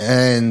week.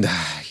 And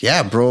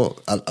yeah, bro,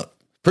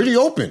 pretty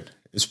open.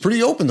 It's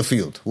pretty open, the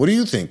field. What do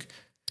you think?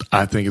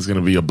 I think it's going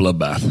to be a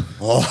bloodbath.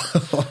 Oh.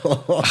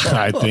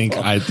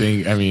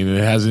 I mean,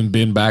 it hasn't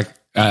been back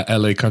at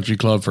LA Country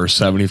Club for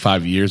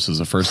 75 years. This is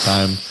the first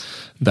time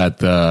that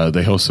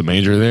they host a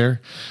major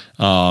there.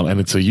 and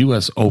it's a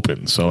U.S.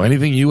 Open. So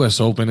anything U.S.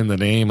 Open in the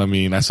name. I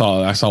mean, I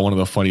saw one of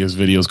the funniest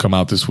videos come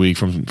out this week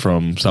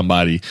from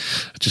somebody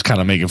just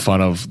kind of making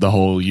fun of the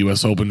whole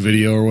U.S. Open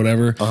video or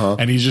whatever.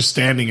 And he's just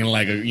standing in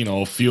like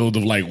a field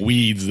of like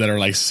weeds that are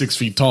like 6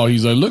 feet tall.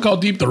 He's like, look how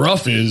deep the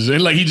rough is,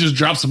 and like he just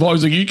drops the ball.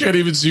 He's like, you can't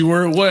even see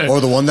where it went. Or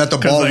the one that the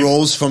ball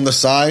rolls from the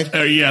side.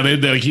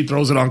 He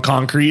throws it on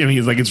concrete and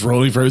he's like, it's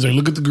rolling for. He's like,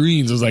 look at the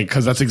greens. It's like,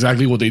 because that's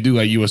exactly what they do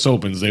at U.S.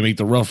 Opens. They make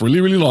the rough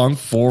really, really long,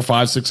 4,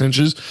 5, 6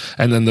 inches,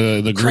 and then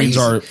the greens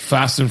are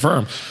fast and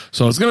firm.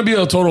 So it's going to be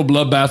a total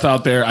bloodbath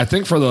out there. I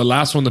think for the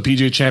last one, the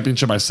PGA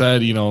Championship, I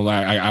said,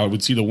 I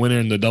would see the winner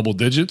in the double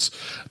digits.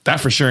 That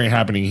for sure ain't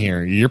happening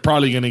here. You're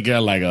probably going to get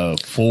like a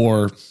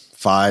 4,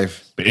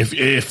 5,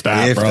 if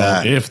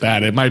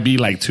that. It might be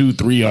like 2,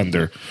 3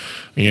 under.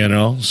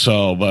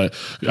 So, but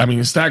I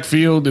mean, stacked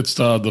field. It's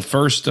the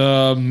first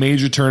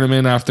major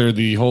tournament after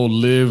the whole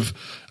Live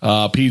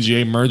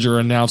PGA merger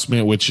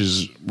announcement, which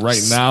is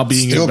right now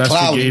being still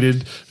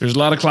investigated. Cloudy. There's a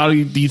lot of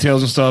cloudy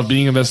details and stuff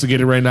being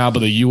investigated right now by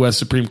the U.S.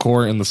 Supreme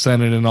Court and the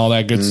Senate and all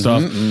that good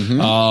stuff.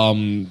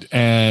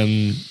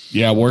 And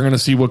yeah, we're gonna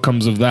see what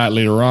comes of that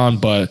later on.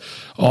 But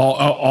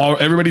all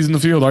everybody's in the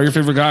field. All your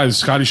favorite guys: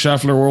 Scotty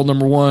Scheffler, world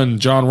number 1;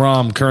 Jon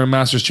Rahm, current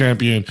Masters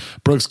champion;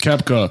 Brooks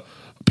Koepka,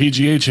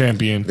 PGA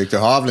champion; Victor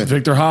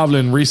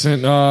Hovland,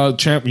 recent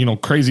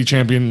crazy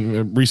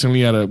champion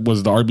recently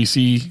was the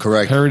RBC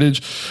correct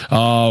Heritage.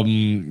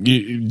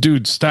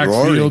 Dude, stacked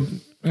Rory. field.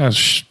 I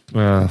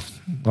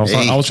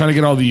was trying to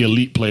get all the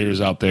elite players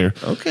out there.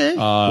 Okay,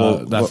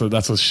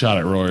 that's a shot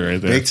at Rory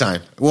right there. Big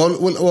time. Well,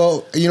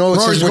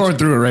 Rory's going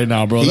through it right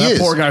now, bro. That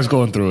poor guy's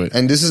going through it.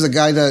 And this is a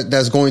guy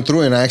that's going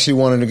through it, and I actually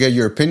wanted to get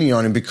your opinion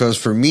on him because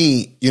for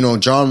me,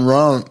 Jon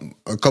Rahm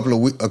a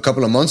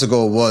couple of months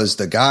ago was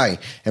the guy,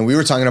 and we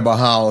were talking about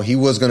how he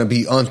was going to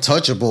be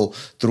untouchable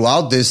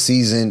throughout this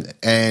season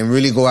and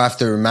really go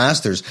after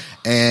Masters.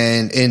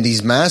 And in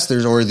these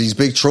Masters or these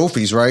big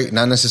trophies, right?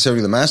 Not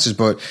necessarily the Masters,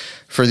 but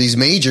for these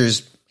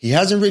majors, he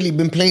hasn't really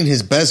been playing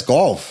his best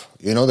golf.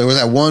 There was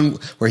that one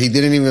where he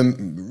didn't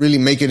even really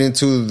make it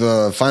into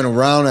the final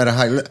round at a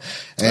high level.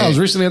 I was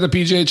recently at the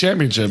PGA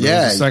Championship.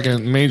 Yeah. It was the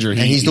second major. And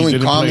he's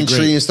doing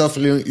commentary and stuff,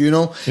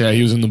 Yeah,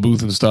 he was in the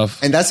booth and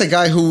stuff. And that's a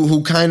guy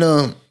who kind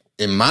of,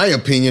 in my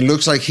opinion,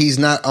 looks like he's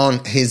not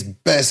on his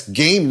best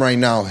game right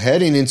now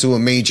heading into a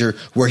major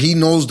where he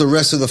knows the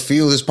rest of the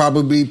field is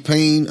probably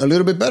playing a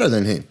little bit better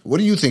than him. What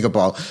do you think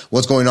about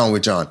what's going on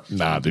with Jon?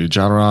 Nah, dude.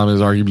 Jon Rahm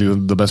is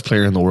arguably the best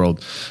player in the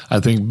world. I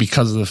think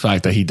because of the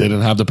fact that he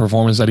didn't have the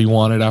performance that he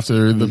wanted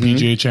after the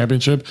PGA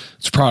Championship,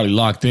 it's probably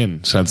locked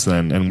in since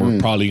then. And we're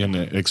probably going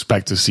to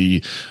expect to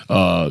see,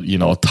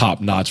 a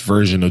top-notch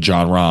version of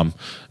Jon Rahm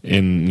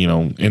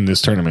in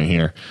this tournament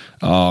here.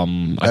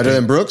 Better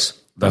than Brooks?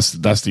 That's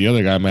the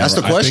other guy, man. That's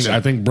the question. I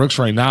think Brooks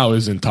right now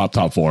is in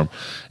top form,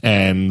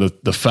 and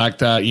the fact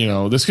that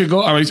this could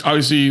go. I mean,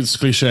 obviously it's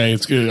cliche.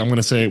 It's good. I'm going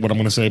to say what I'm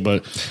going to say,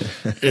 but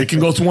it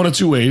can go to one of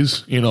two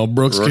ways.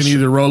 Brooks can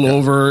either roll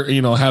over,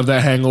 have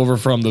that hangover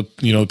from the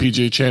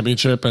PGA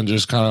Championship and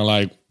just kind of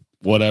like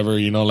whatever,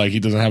 like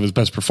he doesn't have his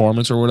best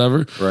performance or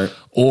whatever, right?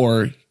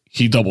 Or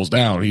he doubles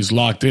down. He's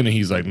locked in and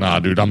he's like, nah,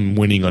 dude, I'm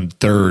winning a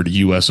 3rd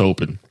U.S.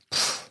 Open.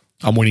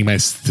 I'm winning my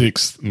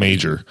 6th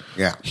major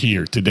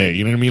here today.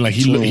 You know what I mean? Like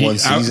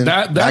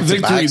that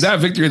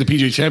victory at the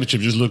PGA Championship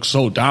just looks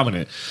so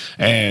dominant,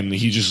 and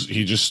he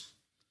just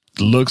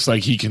looks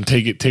like he can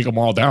take them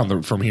all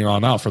down from here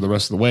on out for the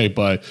rest of the way.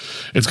 But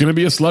it's going to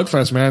be a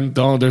slugfest, man.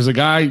 There's a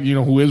guy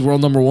who is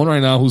world number 1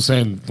 right now who's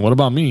saying, "What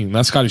about me?" And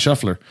that's Scotty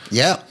Scheffler.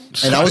 Yeah,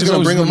 and I was going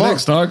to bring him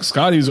up. Dog.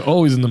 Scotty's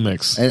always in the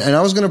mix, and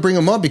I was going to bring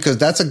him up because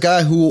that's a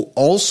guy who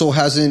also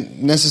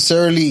hasn't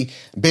necessarily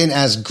been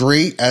as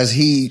great as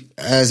he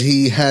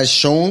has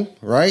shown,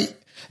 right,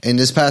 in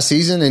this past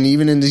season and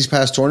even in these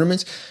past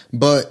tournaments.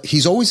 But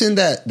he's always in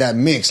that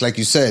mix, like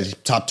you said,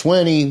 top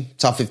 20,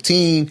 top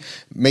 15,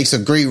 makes a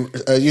great,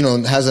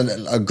 has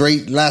a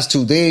great last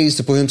 2 days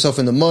to put himself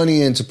in the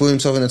money and to put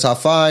himself in the top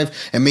 5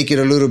 and make it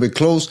a little bit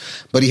close.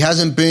 But he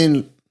hasn't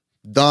been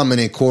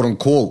dominant, quote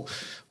unquote.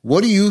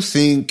 What do you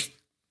think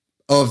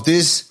of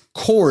this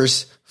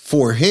course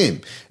for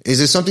him? Is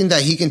it something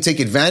that he can take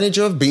advantage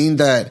of, being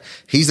that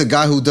he's a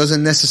guy who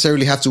doesn't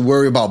necessarily have to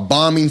worry about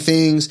bombing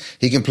things?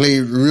 He can play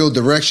real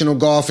directional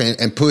golf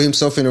and put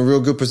himself in a real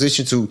good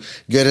position to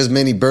get as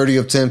many birdie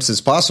attempts as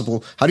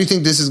possible. How do you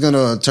think this is going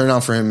to turn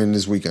out for him in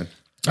this weekend?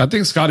 I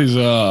think Scotty's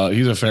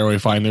he's a fairway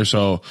finder,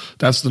 so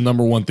that's the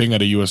number one thing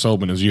at a U.S.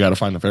 Open is you got to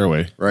find the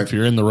fairway. Right. If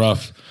you're in the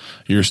rough,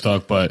 you're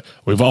stuck. But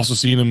we've also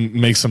seen him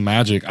make some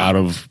magic out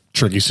of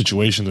tricky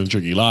situations and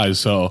tricky lies,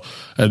 so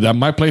that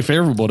might play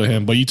favorable to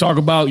him. But you talk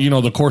about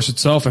the course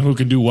itself and who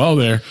can do well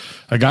there.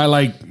 A guy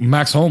like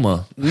Max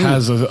Homa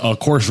has a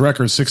course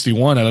record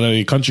 61 at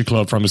a country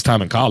club from his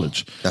time in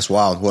college. That's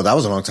wild. Well, that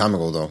was a long time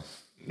ago, though.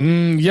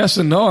 Yes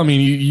and no. I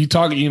mean, you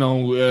talk,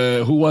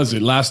 who was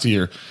it last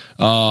year?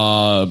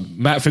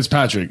 Matt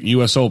Fitzpatrick,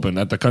 U.S. Open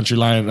at the Country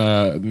Line,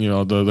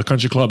 the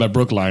country club at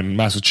Brookline,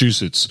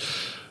 Massachusetts.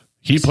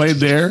 He played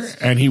there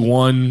and he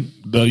won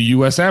the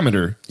U.S.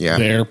 Amateur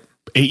there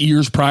 8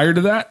 years prior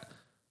to that.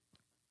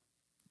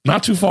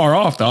 Not too far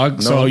off, dog.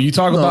 No, so you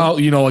talk no. about,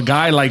 a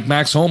guy like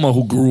Max Homa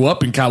who grew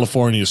up in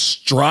California,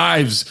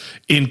 strives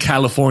in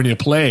California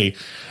play,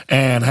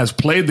 and has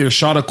played there,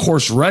 shot a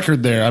course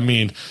record there. I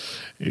mean,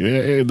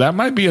 that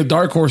might be a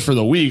dark horse for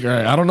the week.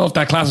 I don't know if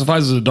that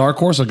classifies as a dark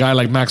horse, a guy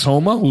like Max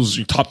Homa,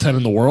 who's top 10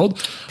 in the world.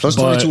 Plus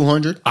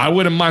 2,200. I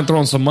wouldn't mind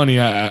throwing some money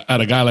at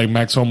a guy like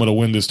Max Homa to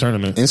win this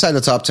tournament. Inside the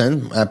top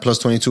 10 at plus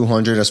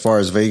 2,200 as far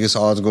as Vegas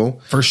odds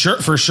go. For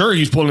sure,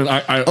 he's pulling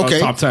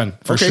top 10.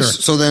 For sure.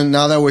 So then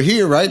now that we're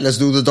here, right, let's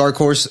do the dark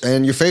horse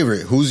and your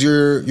favorite.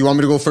 You want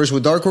me to go first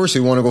with dark horse or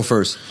you want to go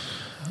first?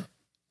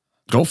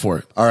 Go for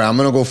it. All right, I'm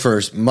going to go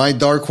first. My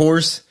dark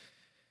horse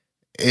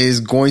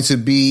is going to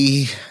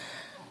be...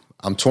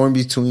 I'm torn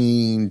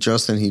between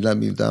Justin. He let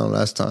me down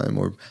last time,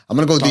 or I'm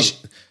gonna go.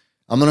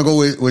 I'm gonna go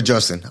with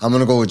Justin. I'm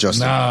gonna go with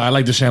Justin. Nah, I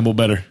like DeChambeau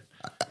better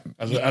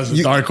as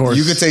a dark horse.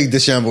 You could take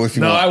DeChambeau if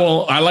you want. No, I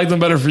won't. I like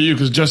them better for you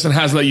because Justin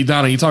has let you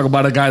down. And you talk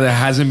about a guy that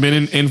hasn't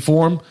been in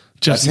form.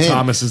 Justin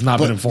Thomas has not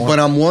been in form. But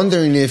I'm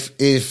wondering if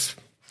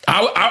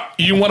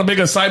you want to make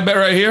a side bet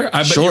right here? I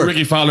bet Sure. you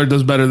Ricky Fowler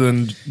does better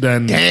than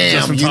damn,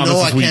 Justin Thomas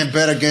I this week. can't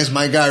bet against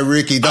my guy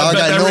Ricky. Dog,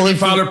 I know Ricky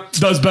Fowler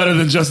does better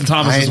than Justin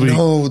Thomas this week.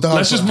 Dog.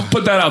 Let's just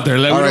put that out there.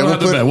 All right, all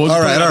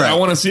right. I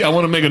want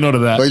to make a note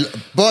of that.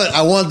 But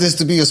I want this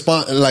to be a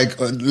spot.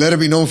 Let it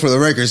be known for the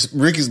records.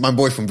 Ricky's my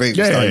boy from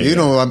Vegas. Yeah. You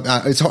know,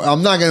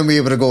 I'm not going to be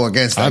able to go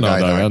against that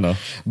guy. I know.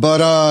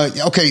 But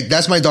okay,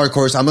 that's my dark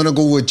horse. I'm going to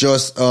go with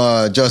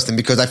Justin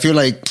because I feel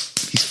like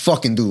he's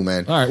fucking due,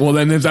 man. All right. Well,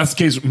 then if that's the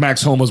case,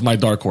 Max Homa's my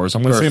dark horse.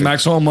 I'm going to say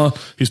Max Homa.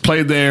 He's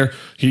played there.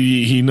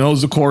 He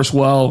knows the course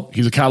well.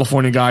 He's a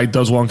California guy.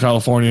 Does well in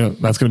California.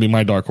 That's going to be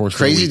my dark horse.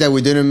 Crazy that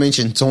we didn't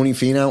mention Tony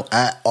Finau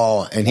at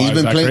all, and he's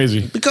been playing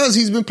crazy because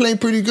he's been playing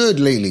pretty good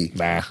lately.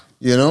 Nah.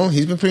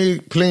 He's been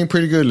playing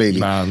pretty good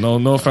lately. Nah,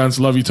 no offense,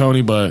 love you,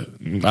 Tony, but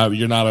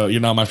you're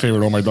not my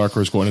favorite or my dark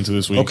horse going into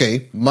this week.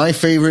 Okay, my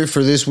favorite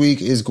for this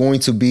week is going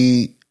to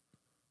be.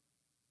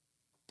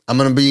 I'm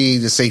going to be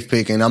the safe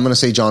pick, and I'm going to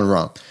say Jon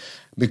Rahm.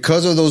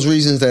 Because of those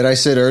reasons that I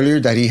said earlier,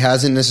 that he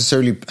hasn't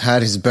necessarily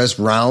had his best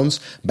rounds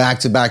back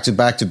to back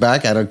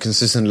at a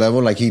consistent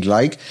level like he'd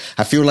like.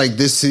 I feel like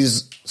this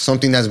is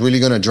something that's really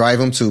going to drive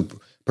him to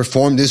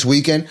perform this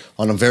weekend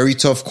on a very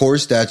tough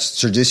course that's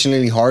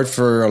traditionally hard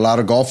for a lot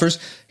of golfers.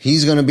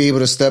 He's going to be able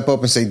to step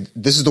up and say,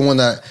 this is the one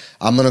that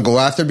I'm going to go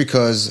after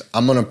because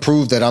I'm going to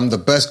prove that I'm the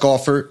best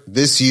golfer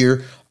this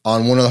year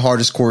on one of the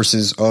hardest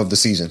courses of the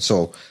season.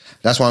 So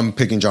that's why I'm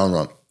picking Jon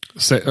Rahm.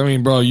 I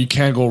mean, bro, you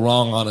can't go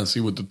wrong, honestly,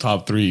 with the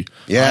top three.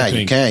 Yeah,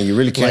 you can. You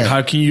really can. Like,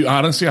 how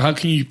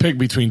can you pick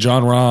between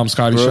Jon Rahm,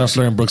 Scotty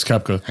Scheffler, and Brooks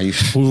Koepka,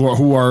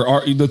 who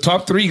are the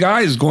top three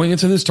guys going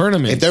into this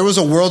tournament? If there was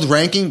a world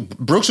ranking,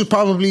 Brooks would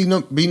probably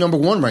be number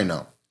one right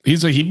now.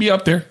 He'd be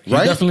up there. He'd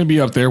definitely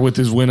be up there with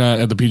his win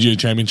at the PGA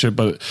Championship.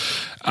 But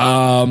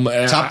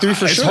top three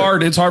for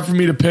sure. It's hard for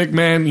me to pick,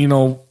 man.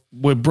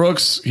 With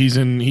Brooks,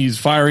 he's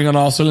firing on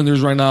all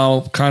cylinders right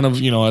now, kind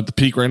of, at the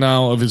peak right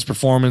now of his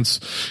performance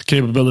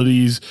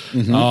capabilities.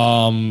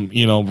 Well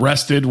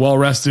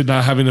rested,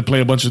 not having to play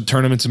a bunch of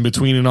tournaments in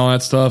between and all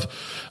that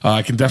stuff.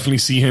 I can definitely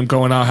see him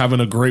going out having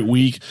a great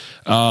week.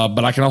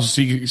 But I can also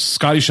see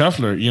Scotty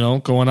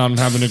Scheffler, going out and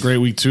having a great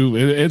week too.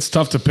 It's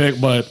tough to pick,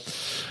 but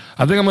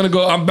I think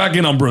I'm back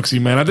in on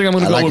Brooksy, man. I think I'm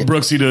going to go with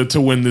Brooksy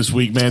to win this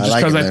week, man. Just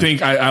because I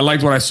think I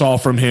liked what I saw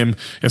from him,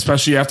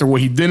 especially after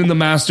what he did in the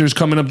Masters,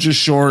 coming up just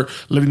short,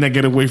 letting that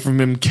get away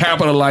from him,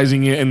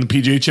 capitalizing it in the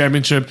PGA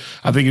Championship.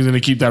 I think he's going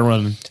to keep that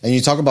running. And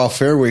you talk about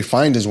fairway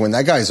finders. When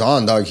that guy's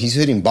on, dog, he's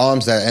hitting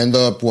bombs that end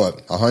up,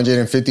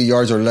 150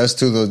 yards or less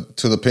to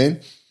the pin?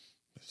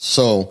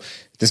 So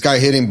this guy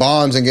hitting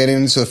bombs and getting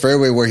into the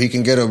fairway where he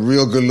can get a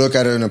real good look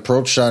at an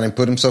approach shot and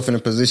put himself in a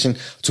position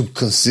to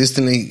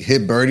consistently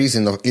hit birdies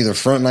in the either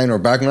front nine or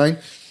back nine.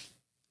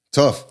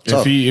 Tough.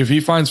 If he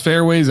finds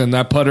fairways and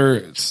that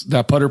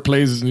putter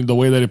plays the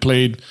way that it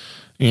played,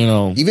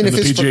 even if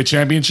the PGA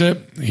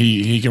Championship,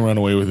 he can run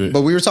away with it.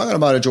 But we were talking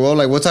about it, Joel.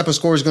 Like, what type of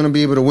score is going to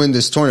be able to win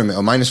this tournament?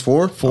 A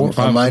 -4? A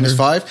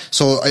 -5?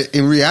 So,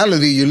 in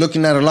reality, you're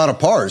looking at a lot of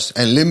pars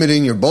and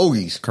limiting your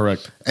bogeys.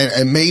 Correct.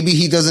 And maybe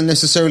he doesn't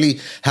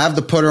necessarily have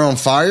the putter on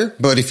fire,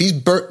 but if he's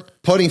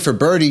putting for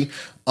birdie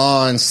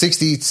on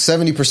 60,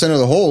 70% of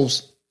the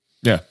holes.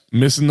 Yeah,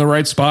 missing the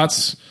right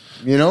spots.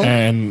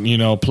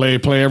 And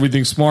play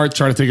everything smart.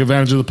 Try to take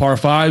advantage of the par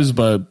fives,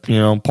 but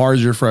par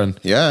is your friend.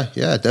 Yeah,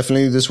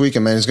 definitely this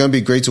weekend, man. It's going to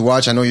be great to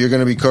watch. I know you're going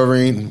to be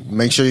covering.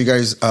 Make sure you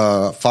guys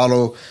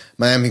follow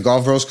Miami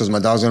Golf Bros because my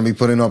dog's going to be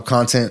putting up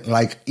content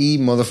like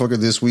motherfucker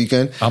this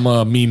weekend. I'm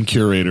a meme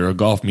curator, a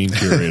golf meme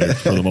curator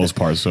for the most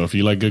part. So if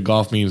you like good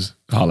golf memes,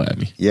 holla at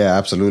me. Yeah,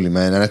 absolutely,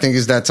 man. And I think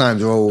it's that time,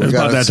 Joe. We It's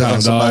about that time,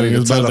 dog.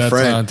 It's about that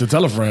time to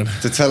tell a friend.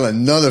 To tell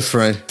another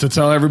friend. To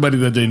tell everybody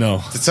that they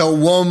know. To tell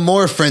one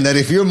more friend that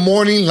if you're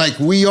mourning like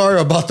we are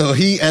about the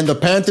Heat and the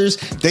Panthers,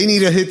 they need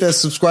to hit that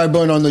subscribe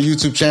button on the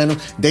YouTube channel.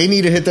 They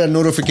need to hit that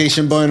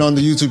notification button on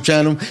the YouTube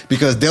channel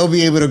because they'll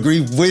be able to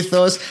grieve with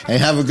us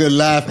and have a good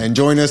laugh and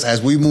join us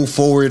as we move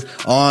forward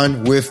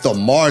on with the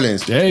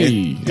Marlins.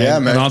 Hey,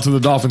 man. And on to the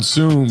Dolphins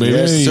soon, baby.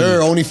 Yes, sir.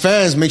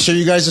 OnlyFans, make sure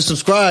you guys are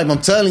subscribed.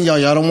 I'm telling y'all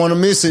don't want to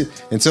miss it.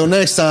 Until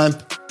next time,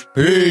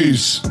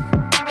 peace.